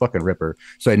flies. He's a fucking ripper.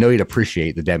 So I know he'd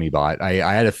appreciate the demibot.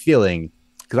 I had a feeling,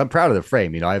 because I'm proud of the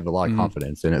frame, I have a lot of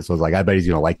confidence in it. So I was like, I bet he's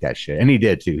gonna like that shit, and he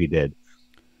did too. He did.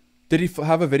 Did he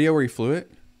have a video where he flew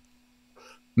it?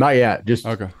 Not yet. Just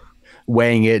okay.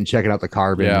 Weighing it and checking out the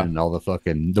carbon and all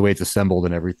the way it's assembled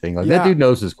and everything. Like that dude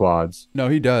knows his quads. No,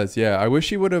 he does. Yeah, I wish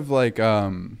he would have like. I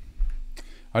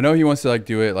know he wants to like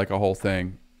do it like a whole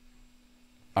thing.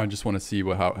 I just want to see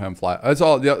how him fly. That's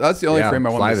all. That's the only frame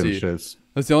I want to see. Shits.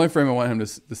 That's the only frame I want him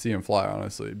to see him fly,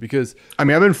 honestly, because I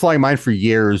mean, I've been flying mine for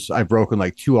years. I've broken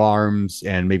like 2 arms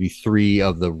and maybe 3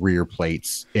 of the rear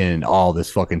plates in all this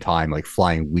fucking time, like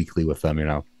flying weekly with them,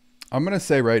 I'm going to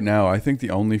say right now, I think there's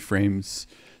only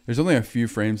a few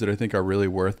frames that I think are really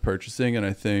worth purchasing. And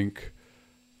I think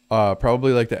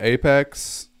probably like the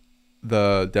Apex,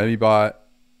 the Demibot,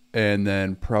 and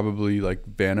then probably like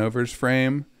Vanover's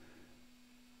frame.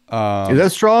 Is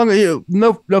that strong?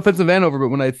 No offense to Vanover, but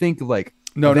when I think of like,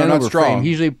 no, not strong. Frame, he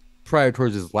usually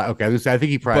prioritizes his okay, I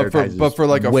think he prioritizes. But for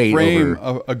like a frame,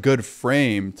 a good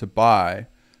frame to buy,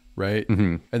 right?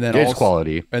 Mm-hmm. And then it's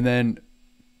quality. And then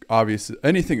obviously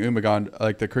anything Umagon,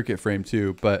 like the Cricket frame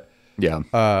too. But yeah,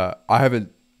 I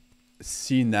haven't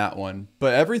seen that one.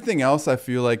 But everything else I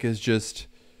feel like is just,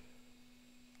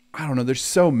 I don't know. There's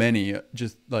so many,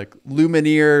 just like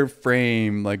Lumineer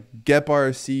frame, like Gep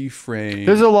RC frame.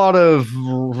 There's a lot of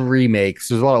remakes.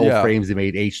 There's a lot of old frames they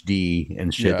made HD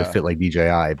and shit to fit like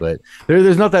DJI, but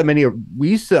there's not that many.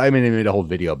 We used to, I made a whole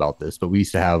video about this, but we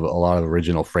used to have a lot of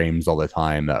original frames all the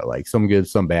time that like some good,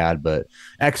 some bad, but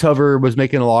X-Hover was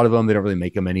making a lot of them. They don't really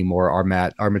make them anymore.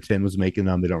 Armatin was making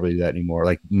them. They don't really do that anymore.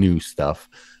 Like new stuff.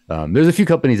 There's a few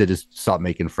companies that just stopped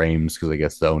making frames because I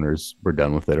guess the owners were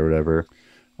done with it or whatever.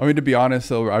 I mean, to be honest,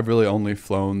 though, I've really only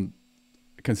flown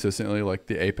consistently like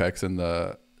the Apex and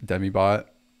the Demibot.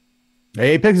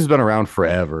 Apex has been around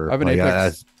forever. I have an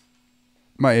Apex.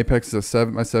 My Apex is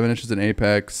my 7-inch is an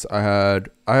Apex. I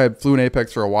had flew an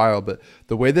Apex for a while, but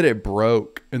the way that it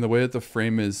broke and the way that the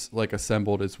frame is like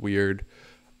assembled is weird.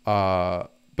 But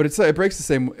it breaks the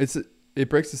same. It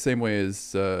breaks the same way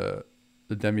as the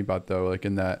Demibot though, like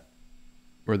in that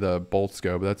where the bolts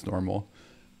go, but that's normal.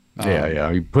 Yeah.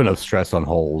 You put enough stress on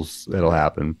holes, it'll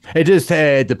happen. It just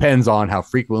it depends on how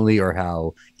frequently or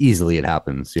how easily it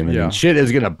happens. You know what I mean? Shit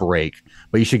is gonna break,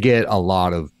 but you should get a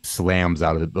lot of slams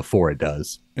out of it before it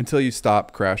does. Until you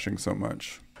stop crashing so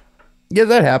much. Yeah,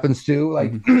 that happens too.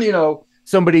 Like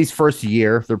somebody's first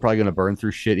year, they're probably gonna burn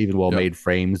through shit, even well-made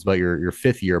frames. But your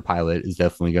 5th year pilot is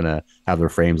definitely gonna have their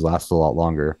frames last a lot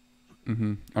longer.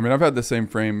 Mm-hmm. I mean, I've had the same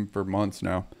frame for months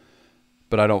now.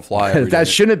 But I don't fly every day. That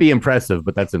shouldn't be impressive,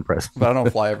 but that's impressive. But I don't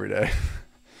fly every day.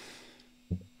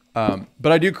 But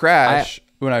I do crash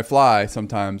when I fly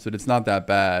sometimes, but it's not that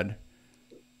bad.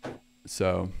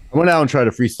 So I went out and tried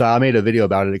to freestyle. I made a video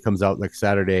about it. It comes out like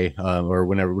Saturday or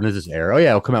whenever. When does this air? Oh yeah,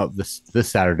 it'll come out this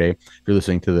Saturday. If you're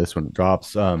listening to this when it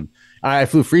drops. I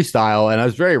flew freestyle and I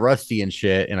was very rusty and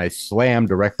shit, and I slammed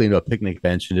directly into a picnic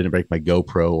bench and didn't break my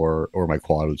GoPro or my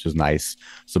quad, which was nice.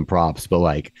 Some props, but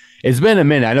like it's been a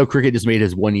minute. I know Cricket just made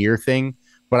his 1-year thing,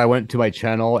 but I went to my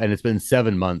channel and it's been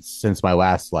 7 months since my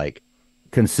last like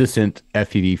consistent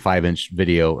FPV 5-inch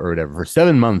video or whatever. For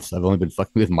 7 months, I've only been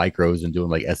fucking with micros and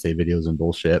doing like essay videos and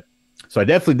bullshit. So I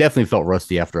definitely felt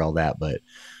rusty after all that, but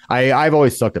I've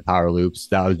always sucked at power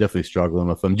loops. I was definitely struggling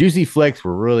with them. Juicy flicks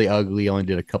were really ugly. Only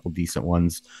did a couple decent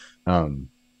ones.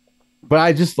 But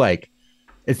I just like,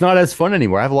 it's not as fun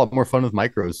anymore. I have a lot more fun with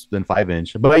micros than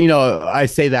 5-inch. But I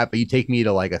say that, but you take me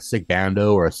to like a sick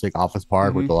bando or a sick office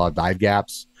park with a lot of dive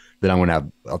gaps, then I'm going to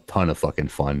have a ton of fucking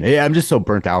fun. Yeah, I'm just so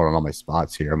burnt out on all my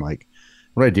spots here. I'm like,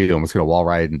 What do I do? I'm just gonna wall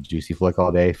ride and juicy flick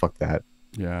all day. Fuck that.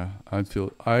 Yeah, I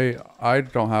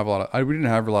don't have a lot of we didn't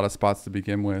have a lot of spots to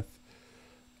begin with.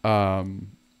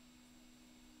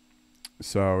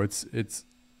 So it's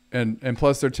and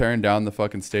plus they're tearing down the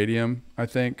fucking stadium, I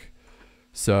think.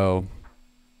 So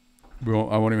I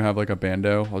won't even have like a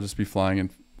bando. I'll just be flying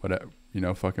in whatever,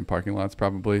 fucking parking lots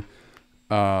probably.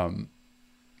 Did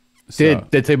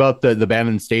they say about the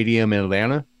abandoned stadium in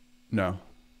Atlanta? No.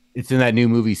 It's in that new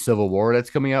movie Civil War that's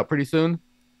coming out pretty soon.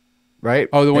 Right?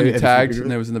 Oh, the one you tagged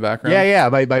and it was in the background? Yeah.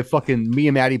 By fucking me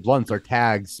and Maddie Blunt's, our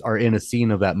tags are in a scene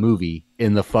of that movie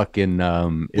in the fucking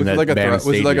was it like a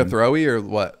throwy or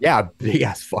what? Yeah,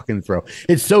 yes, fucking throw.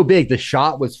 It's so big. The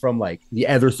shot was from like the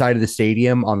other side of the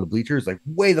stadium on the bleachers, like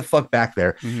way the fuck back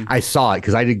there. Mm-hmm. I saw it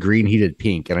because I did green, he did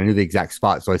pink, and I knew the exact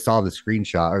spot. So I saw the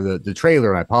screenshot or the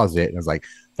trailer and I paused it and I was like,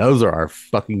 those are our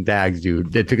fucking tags,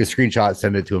 dude. They took a screenshot,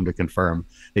 sent it to him to confirm.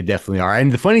 They definitely are.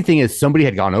 And the funny thing is, somebody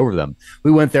had gone over them.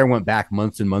 We went there, went back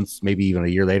months and months, maybe even a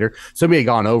year later. Somebody had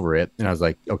gone over it. And I was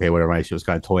like, okay, whatever. My shit was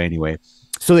kind of toy anyway.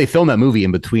 So they filmed that movie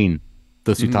in between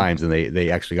those two times, and they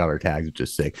actually got our tags, which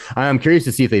is sick. I'm curious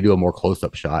to see if they do a more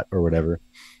close-up shot or whatever.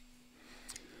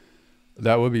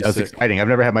 That would be That's sick. Exciting. I've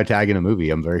never had my tag in a movie.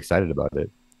 I'm very excited about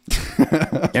it.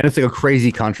 And it's like a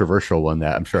crazy controversial one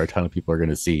that I'm sure a ton of people are going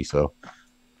to see. So,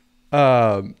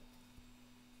 yeah,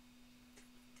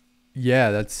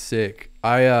 that's sick.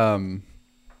 Anyway,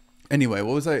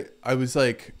 what was I was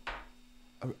like,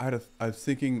 I was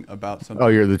thinking about something.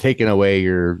 Oh, they're taking away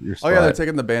your spot. Oh yeah, they're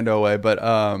taking the bando away, but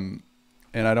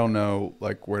and I don't know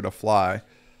like where to fly,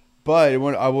 but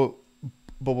what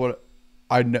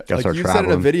I know, like you said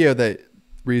in a video that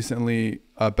recently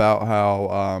about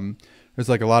how there's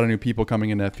like a lot of new people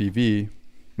coming into FPV.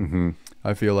 Mm-hmm.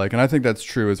 I feel like, and I think that's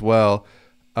true as well.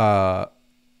 I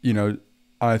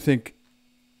think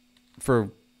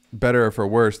for better or for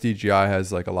worse, DJI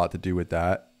has like a lot to do with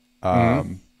that.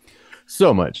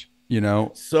 So much,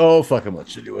 so fucking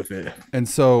much to do with it. And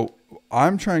so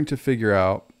I'm trying to figure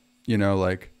out,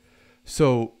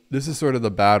 so this is sort of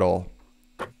the battle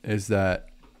is that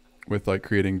with like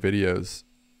creating videos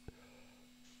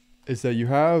is that you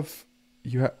have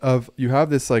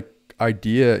this like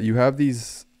idea, you have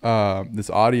these, this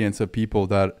audience of people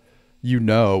that,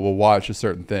 will watch a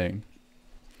certain thing.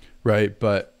 Right.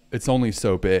 But it's only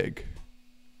so big.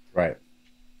 Right.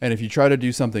 And if you try to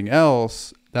do something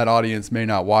else, that audience may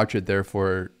not watch it.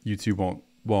 Therefore, YouTube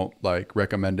won't like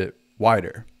recommend it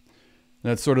wider.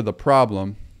 And that's sort of the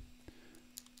problem.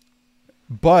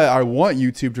 But I want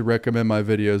YouTube to recommend my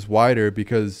videos wider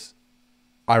because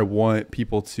I want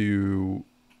people to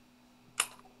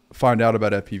find out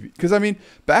about FPV. Because I mean,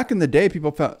 back in the day,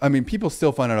 people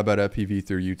still find out about FPV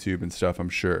through YouTube and stuff. I'm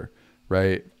sure,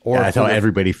 right? Or that's how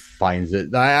everybody finds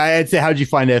it. I'd say, how'd you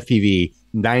find FPV?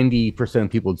 90% of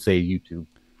people would say YouTube.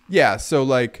 Yeah. So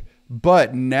like,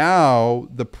 but now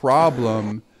the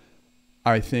problem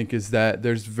I think is that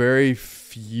there's very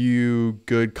few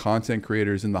good content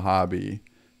creators in the hobby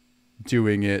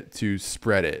doing it to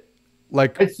spread it.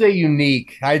 Like I'd say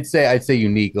unique. I'd say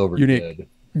unique over good.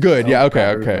 Good. Yeah.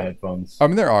 Okay. I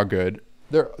mean, they're all good.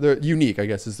 They're unique, I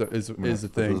guess, is the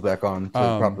thing. Goes back on to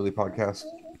properly podcast.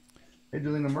 Hey,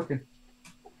 Julian, I'm working.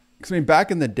 Because I mean,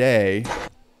 back in the day,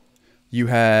 you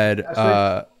had,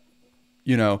 I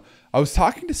was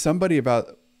talking to somebody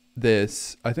about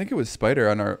this. I think it was Spider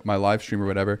on my live stream or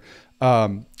whatever.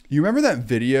 You remember that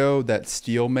video that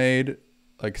Steele made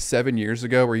like 7 years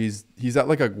ago where he's at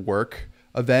like a work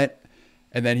event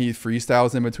and then he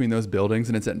freestyles in between those buildings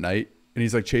and it's at night and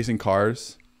he's like chasing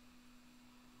cars?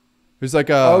 There's like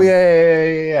a... Oh,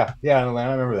 yeah. Yeah, in Atlanta,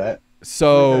 I remember that.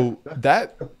 So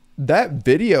that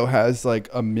video has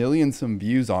like 1 million some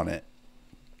views on it.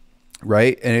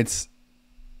 Right. And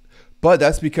but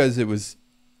that's because it was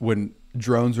when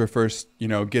drones were first,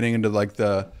 getting into like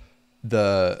the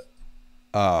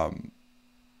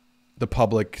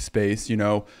public space, and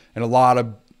a lot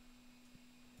of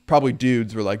probably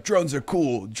dudes were like, drones are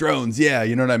cool. Drones. Yeah.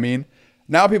 You know what I mean?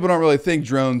 Now people don't really think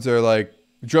drones are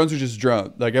just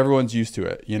drones. Like everyone's used to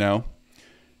it,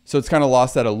 So it's kind of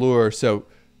lost that allure. So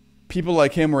people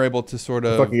like him were able to sort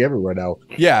of fucking everywhere now.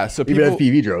 Yeah. So people have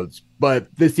FPV drones, but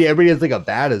everybody has like a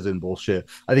bad as in bullshit.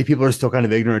 I think people are still kind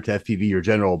of ignorant to FPV or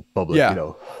general public,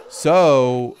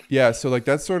 So so like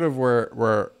that's sort of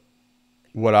where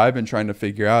what I've been trying to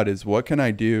figure out is what can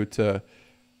I do to.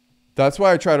 That's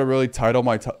why I try to really title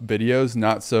my videos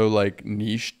not so like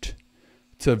niched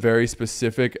to very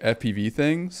specific FPV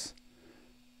things.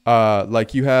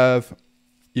 Like you have.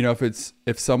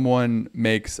 If someone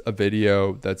makes a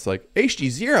video that's like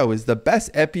HD0 is the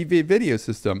best FPV video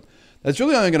system, that's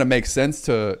really only going to make sense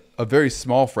to a very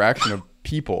small fraction of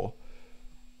people.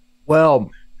 Well,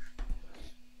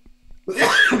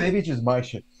 maybe it's just my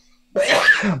shit.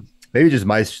 Maybe just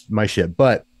my shit,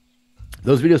 but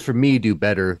those videos for me do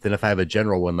better than if I have a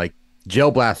general one. Like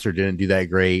Gel Blaster didn't do that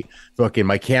great. Fucking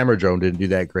my camera drone didn't do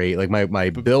that great. Like my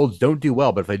builds don't do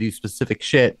well, but if I do specific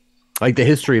shit, like the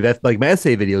history of that, like my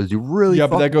essay videos do really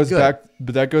but that goes good. back.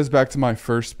 But that goes back to my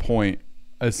first point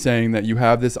as saying that you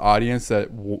have this audience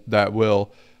that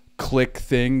will click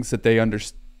things that they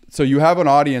understand. So you have an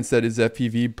audience that is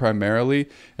FPV primarily,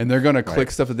 and they're going to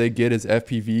click stuff that they get as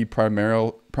FPV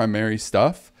primary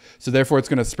stuff. So therefore, it's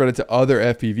going to spread it to other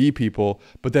FPV people,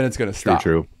 but then it's going to stop.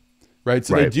 True. Right.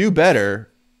 So they do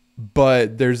better,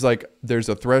 but there's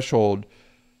a threshold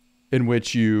in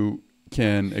which you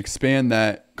can expand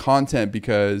that content,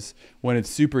 because when it's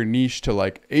super niche to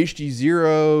like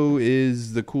HD0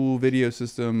 is the cool video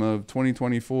system of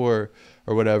 2024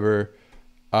 or whatever.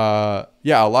 A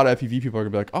lot of FPV people are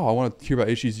gonna be like, oh, I want to hear about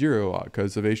HD0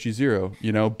 because of HD0,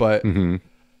 you know, but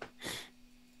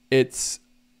it's,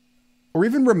 or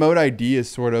even remote ID is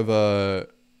sort of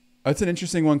that's an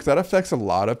interesting one because that affects a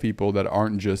lot of people that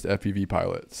aren't just FPV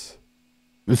pilots.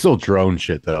 It's still drone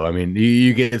shit though. I mean,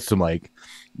 you get some like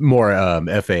more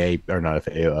FAA or not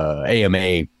FAA,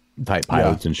 AMA type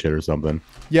pilots and shit or something.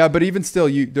 Yeah, but even still,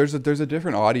 there's a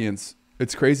different audience.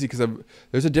 It's crazy because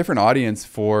there's a different audience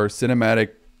for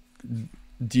cinematic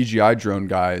DJI drone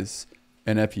guys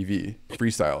and FPV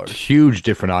freestylers. Huge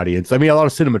different audience. I mean, a lot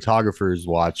of cinematographers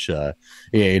watch that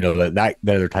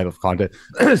other type of content.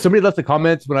 Somebody left a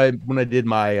comment when I did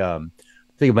my my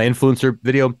influencer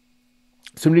video.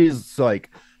 Somebody's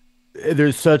like,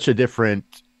 there's such a different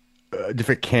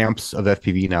camps of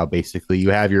FPV now. Basically, you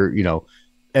have your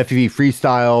FPV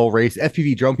freestyle race,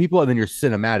 FPV drone people, and then your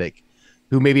cinematic,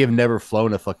 who maybe have never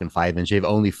flown a fucking 5-inch. They've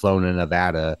only flown a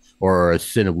Nevada or a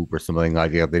Cinewoop or something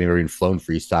like that. They've never even flown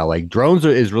freestyle. Like drones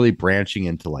is really branching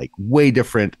into like way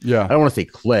different. Yeah. I don't want to say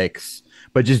cliques,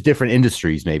 but just different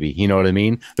industries, maybe. You know what I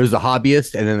mean? There's the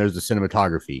hobbyist and then there's the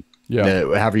cinematography. Yeah.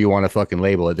 However you want to fucking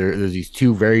label it. There's these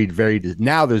two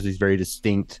now there's these very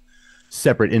distinct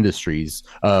separate industries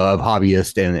of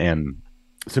hobbyists and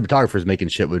cinematographers making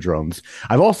shit with drones.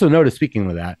 I've also noticed, speaking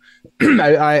of that,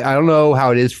 I don't know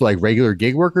how it is for like regular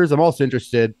gig workers. I'm also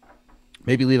interested.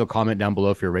 Maybe leave a comment down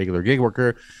below if you're a regular gig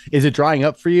worker. Is it drying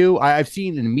up for you? I've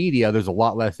seen in the media there's a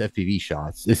lot less FPV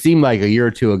shots. It seemed like a year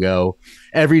or two ago,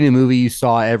 every new movie you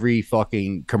saw, every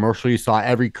fucking commercial you saw,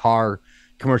 every car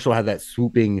commercial had that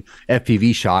swooping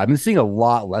FPV shot. I've been seeing a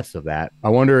lot less of that. I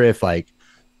wonder if I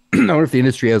wonder if the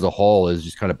industry as a whole is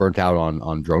just kind of burnt out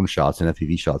on drone shots and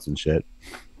FPV shots and shit.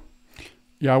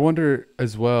 Yeah, I wonder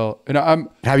as well. And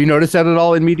have you noticed that at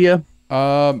all in media?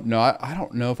 No, I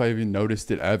don't know if I even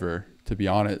noticed it ever, to be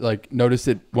honest. Like noticed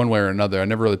it one way or another. I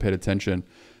never really paid attention.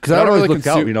 Because I don't really look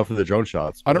out, for the drone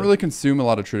shots. I don't really consume a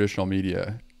lot of traditional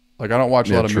media. Like I don't watch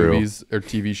a lot of movies or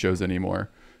TV shows anymore.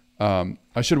 I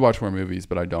should watch more movies,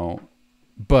 but I don't.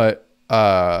 But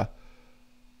I'm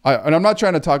not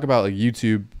trying to talk about like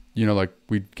YouTube. Like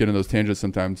we get in those tangents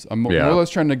sometimes. I'm more or less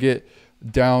trying to get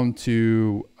down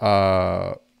to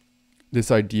this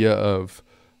idea of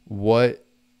what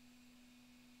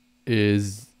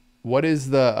is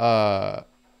the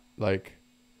like,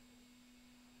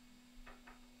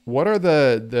 what are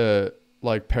the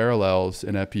like parallels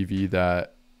in FPV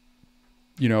that,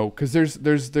 because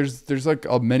there's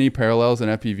like many parallels in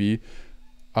FPV.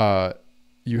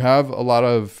 You have a lot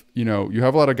of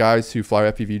guys who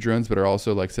fly FPV drones, but are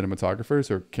also like cinematographers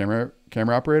or camera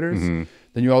operators. Mm-hmm.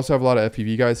 Then you also have a lot of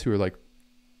FPV guys who are like,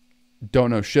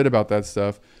 don't know shit about that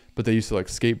stuff, but they used to like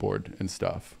skateboard and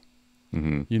stuff.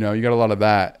 Mm-hmm. You got a lot of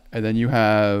that. And then you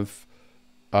have,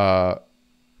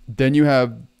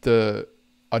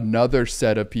 another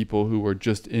set of people who were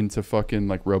just into fucking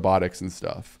like robotics and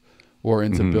stuff, or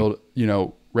into build,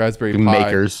 Raspberry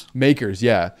Pi makers.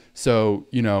 Yeah. So,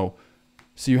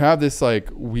 so you have this like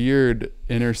weird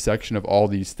intersection of all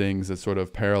these things that sort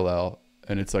of parallel.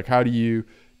 And it's like, how do you,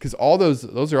 because all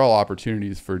those are all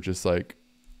opportunities for just like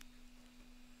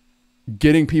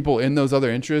getting people in those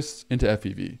other interests into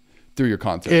FPV through your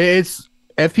content.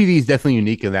 FPV is definitely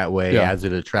unique in that way, as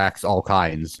it attracts all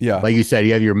kinds. Yeah. Like you said,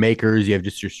 you have your makers, you have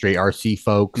just your straight RC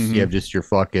folks, you have just your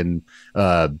fucking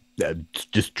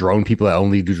just drone people that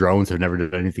only do drones, have never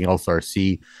done anything else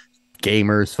RC.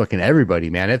 Gamers, fucking everybody,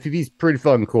 man. FPV is pretty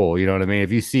fucking cool. You know what I mean?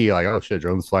 If you see like, oh shit,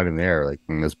 drones flying in the air, like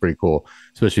that's pretty cool.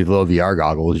 Especially with little VR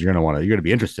goggles, you're gonna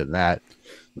be interested in that.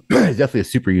 It's definitely a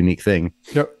super unique thing.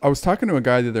 Yeah, I was talking to a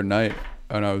guy the other night,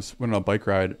 and I went on a bike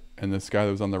ride, and this guy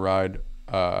that was on the ride,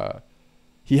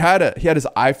 he had his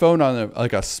iPhone on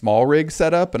like a small rig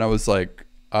setup, and I was like,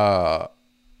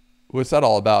 what's that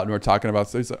all about? And we're talking about,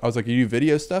 so I was like, you do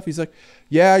video stuff? He's like,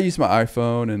 yeah, I use my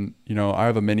iPhone, and you know, I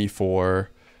have a Mini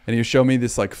 4. And he was showing me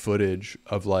this like footage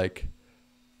of like,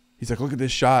 he's like, look at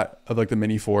this shot of like the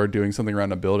Mini 4 doing something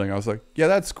around a building. I was like, yeah,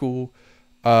 that's cool.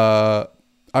 I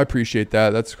appreciate that.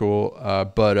 That's cool.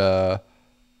 But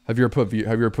have you ever put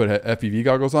FPV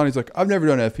goggles on? He's like, I've never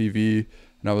done FPV.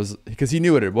 And I was, because he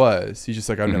knew what it was. He's just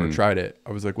like, I've never tried it.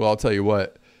 I was like, well, I'll tell you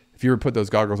what. If you ever put those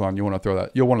goggles on, you'll want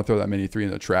to throw that Mini 3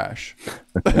 in the trash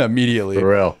immediately. For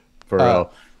real. A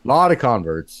lot of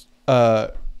converts.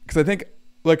 Because I think,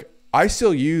 like, I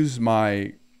still use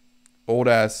my old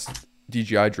ass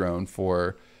DJI drone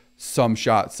for some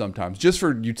shots sometimes, just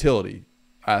for utility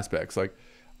aspects. Like,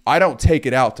 I don't take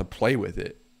it out to play with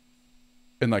it,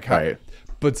 and like,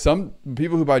 but some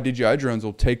people who buy DJI drones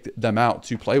will take them out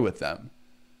to play with them.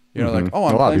 You know, like, oh,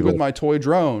 I'm playing with my toy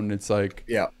drone. It's like,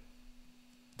 yeah,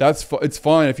 it's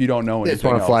fun if you don't know anything. It's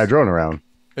fun to fly a drone around.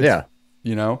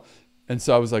 You know, and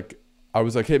so I was like,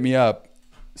 hit me up.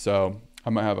 So I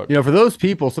might have a, you know, for those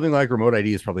people, something like remote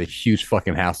ID is probably a huge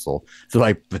fucking hassle. So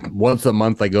like once a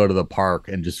month, I go to the park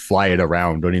and just fly it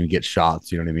around. Don't even get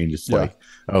shots. You know what I mean? Just like,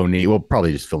 oh, neat. We'll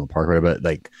probably just film the park, right? But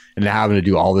like, and having to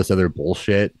do all this other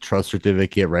bullshit, trust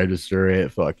certificate, register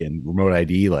it, fucking remote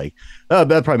ID, like that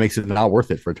probably makes it not worth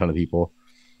it for a ton of people.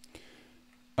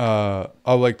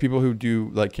 Like people who do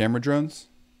like camera drones.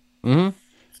 Mm-hmm.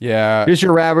 Yeah, just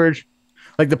your average.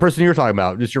 Like the person you're talking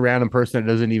about, just a random person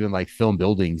that doesn't even like film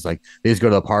buildings. Like they just go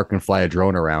to the park and fly a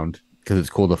drone around because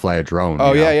it's cool to fly a drone.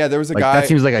 Oh, yeah. There was a guy. That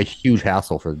seems like a huge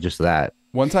hassle for just that.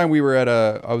 One time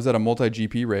I was at a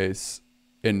multi-GP race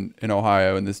in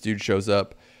Ohio, and this dude shows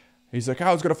up. He's like,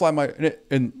 I was going to fly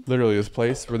and literally this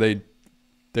place where they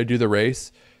do the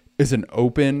race is an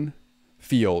open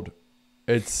field.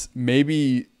 It's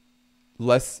maybe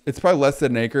it's probably less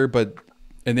than an acre,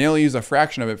 and they only use a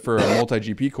fraction of it for a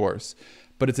multi-GP course.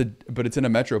 But it's in a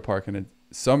metro park, and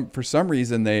for some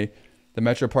reason the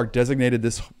metro park designated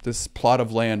this plot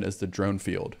of land as the drone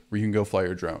field where you can go fly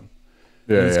your drone.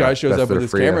 Yeah, and this guy shows up with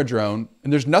his camera drone,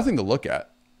 and there's nothing to look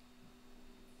at.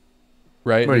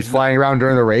 Right? Well, he's flying around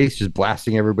during the race, just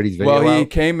blasting everybody's video. Well, he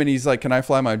came and he's like, "Can I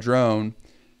fly my drone?"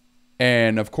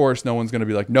 And of course, no one's going to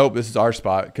be like, "Nope, this is our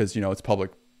spot," because you know it's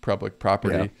public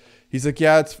property. Yeah. He's like,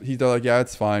 "Yeah,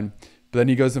 it's fine." But then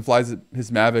he goes and flies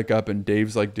his Mavic up, and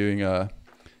Dave's like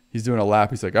he's doing a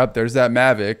lap. He's like, "Up, there's that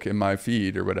Mavic in my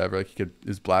feed or whatever." Like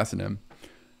is blasting him.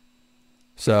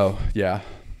 So yeah.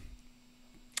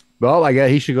 Well, I guess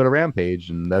he should go to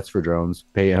Rampage, and that's for drones.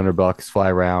 Pay $100,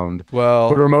 fly around. Well,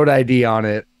 put a remote ID on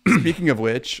it. Speaking of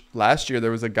which, last year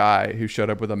there was a guy who showed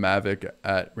up with a Mavic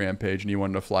at Rampage, and he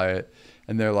wanted to fly it.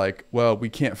 And they're like, "Well, we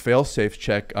can't fail-safe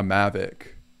check a Mavic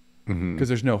because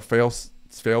there's no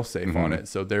fail-safe on it,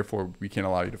 so therefore we can't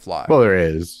allow you to fly." Well, there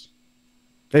is.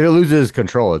 If it loses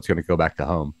control, it's going to go back to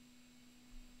home.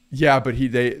 Yeah, but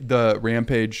the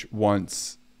Rampage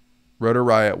Rotor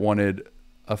Riot wanted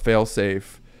a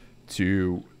fail-safe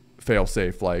to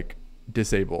fail-safe, like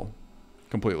disable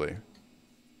completely.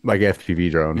 Like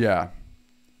FPV drone. Yeah.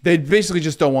 They basically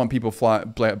just don't want people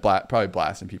probably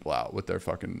blasting people out with their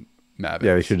fucking Mavic.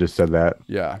 Yeah, they should have just said that.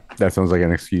 Yeah. That sounds like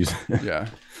an excuse. Yeah.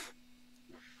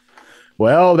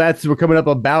 Well, we're coming up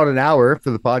about an hour for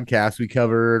the podcast. We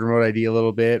covered remote ID a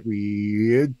little bit.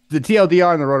 The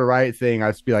TLDR and the Rotor Riot thing,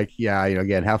 I'd just be like, yeah, you know,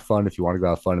 again, have fun if you want to go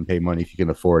have fun and pay money if you can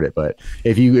afford it. But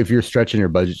if you're stretching your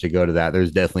budget to go to that,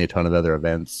 there's definitely a ton of other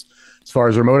events. As far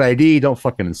as remote ID, don't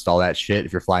fucking install that shit.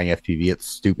 If you're flying FPV, it's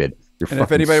stupid. And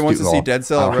if anybody wants to see Dead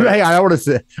Cell, I don't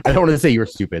want to say you're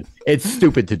stupid. It's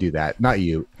stupid to do that. Not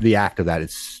you. The act of that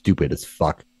is stupid as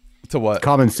fuck. To what? It's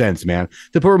common sense, man.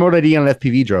 To put remote ID on an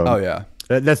FPV drone. Oh yeah.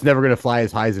 That's never going to fly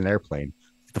as high as an airplane.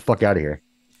 Get the fuck out of here.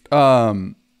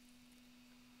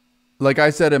 Like I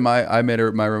said I made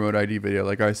my remote ID video.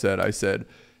 Like I said,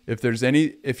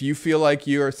 if you feel like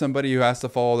you are somebody who has to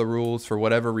follow the rules for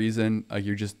whatever reason, like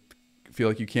you just feel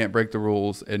like you can't break the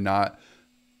rules and not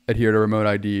adhere to remote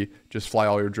ID, just fly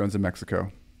all your drones in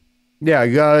Mexico. Yeah,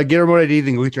 get a remote ID,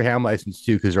 then go get your ham license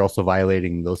too, because you're also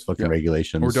viulating those fucking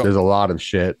regulations. There's a lot of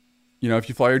shit. You know, if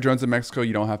you fly your drones in Mexico,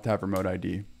 you don't have to have remote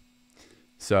ID.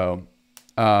 So,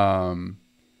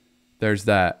 there's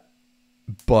that.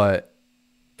 But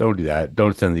don't do that.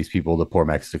 Don't send these people to poor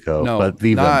Mexico. No, but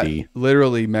leave them be.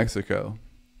 Literally Mexico.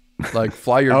 Like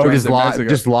fly your drones in Mexico.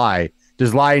 Just lie.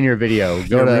 Just lie in your video.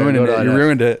 You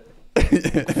ruined it.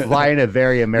 Fly in a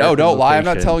very American. No, don't lie. Location.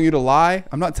 I'm not telling you to lie.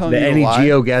 I'm not telling you to lie. Any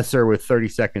GeoGuessr with 30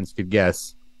 seconds could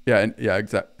guess. Yeah,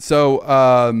 exactly.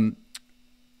 So,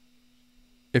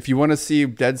 if you want to see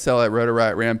Dead Cell at Rotor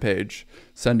Riot Rampage,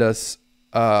 send us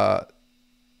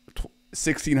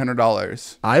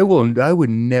 $1,600. I would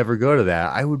never go to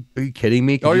that. Are you kidding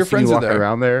me? All your friends are walking there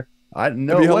around there. I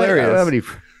know. It'd be what? hilarious. I don't have any.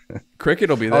 Cricket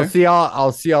will be there.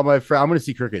 I'll see all my friends. I'm going to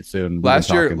see Cricket soon. Last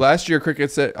year,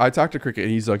 Cricket said, I talked to Cricket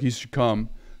and he's like, you should come.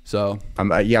 So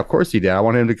yeah, of course he did. I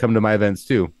want him to come to my events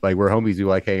too. Like, we're homies who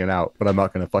like hanging out, but I'm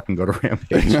not going to fucking go to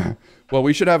Rampage. Well,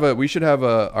 we should have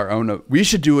our own. We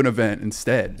should do an event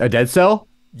instead. A Dead Cell?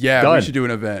 Yeah, Done. we should do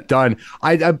an event. Done.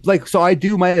 I like, so I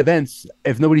do my events.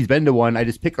 If nobody's been to one, I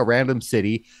just pick a random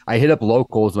city. I hit up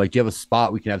locals. Like, do you have a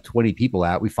spot we can have 20 people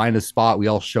at? We find a spot. We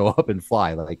all show up and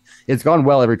fly. Like, it's gone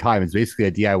well every time. It's basically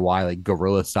a DIY, like,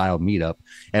 guerrilla style meetup.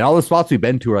 And all the spots we've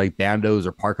been to are like bandos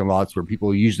or parking lots where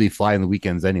people usually fly in the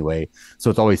weekends anyway. So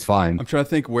it's always fine. I'm trying to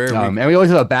think where and we always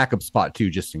have a backup spot too,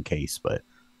 just in case. But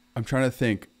I'm trying to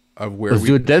think of where let's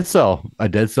do a Dead Cell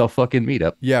fucking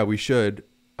meetup. Yeah, we should.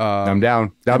 I'm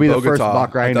down. That'll be Bogota, the first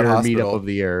Bach Grinder meetup of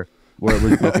the year. Where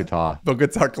was Bogota?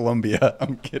 Bogota, Colombia.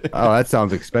 I'm kidding. Oh, that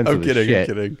sounds expensive. I'm kidding. As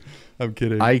shit. I'm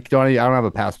kidding. I don't have a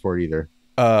passport either.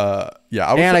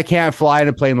 Yeah. I can't fly in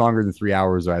a plane longer than 3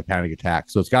 hours or I have panic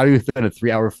attack. So it's got to be within a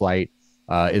 3-hour flight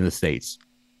in the States.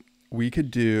 We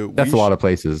could do. That's a lot of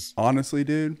places. Honestly,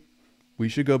 dude, we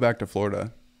should go back to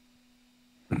Florida.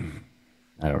 I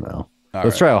don't know.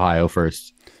 Let's try Ohio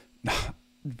first.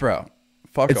 Bro.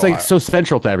 Fuck it's Ohio. Like so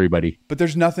central to everybody, but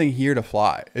there's nothing here to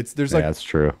fly. That's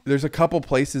true. There's a couple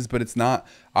places, but it's not.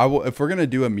 If we're gonna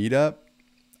do a meetup,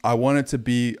 I want it to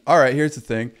be all right. Here's the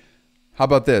thing. How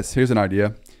about this? Here's an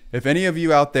idea. If any of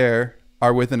you out there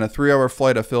are within a 3-hour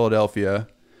flight of Philadelphia,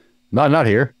 not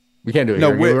here. We can't do it.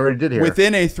 No, we already did here.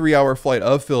 Within a 3-hour flight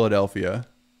of Philadelphia,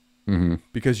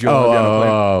 because you'll be on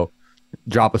a plane.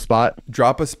 Drop a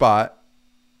spot.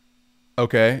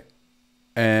 Okay,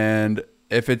 and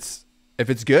if it's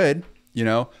good,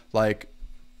 send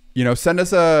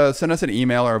us an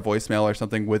email or a voicemail or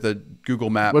something with a Google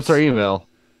Maps. What's our email?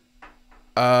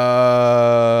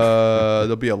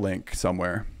 There'll be a link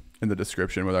somewhere in the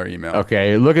description with our email.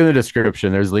 Okay, look in the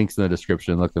description. There's links in the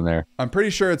description. Look in there. I'm pretty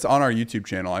sure it's on our YouTube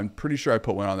channel. I'm pretty sure I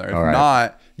put one on there. If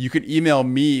not, you can email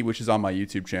me, which is on my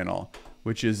YouTube channel,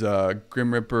 which is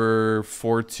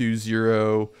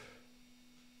GrimRipper4200.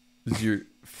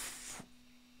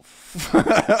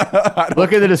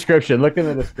 Look in the description. All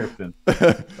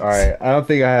right. I don't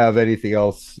think I have anything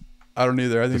else. I don't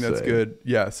either. I think that's good.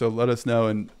 Yeah. So let us know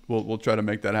and we'll try to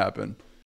make that happen.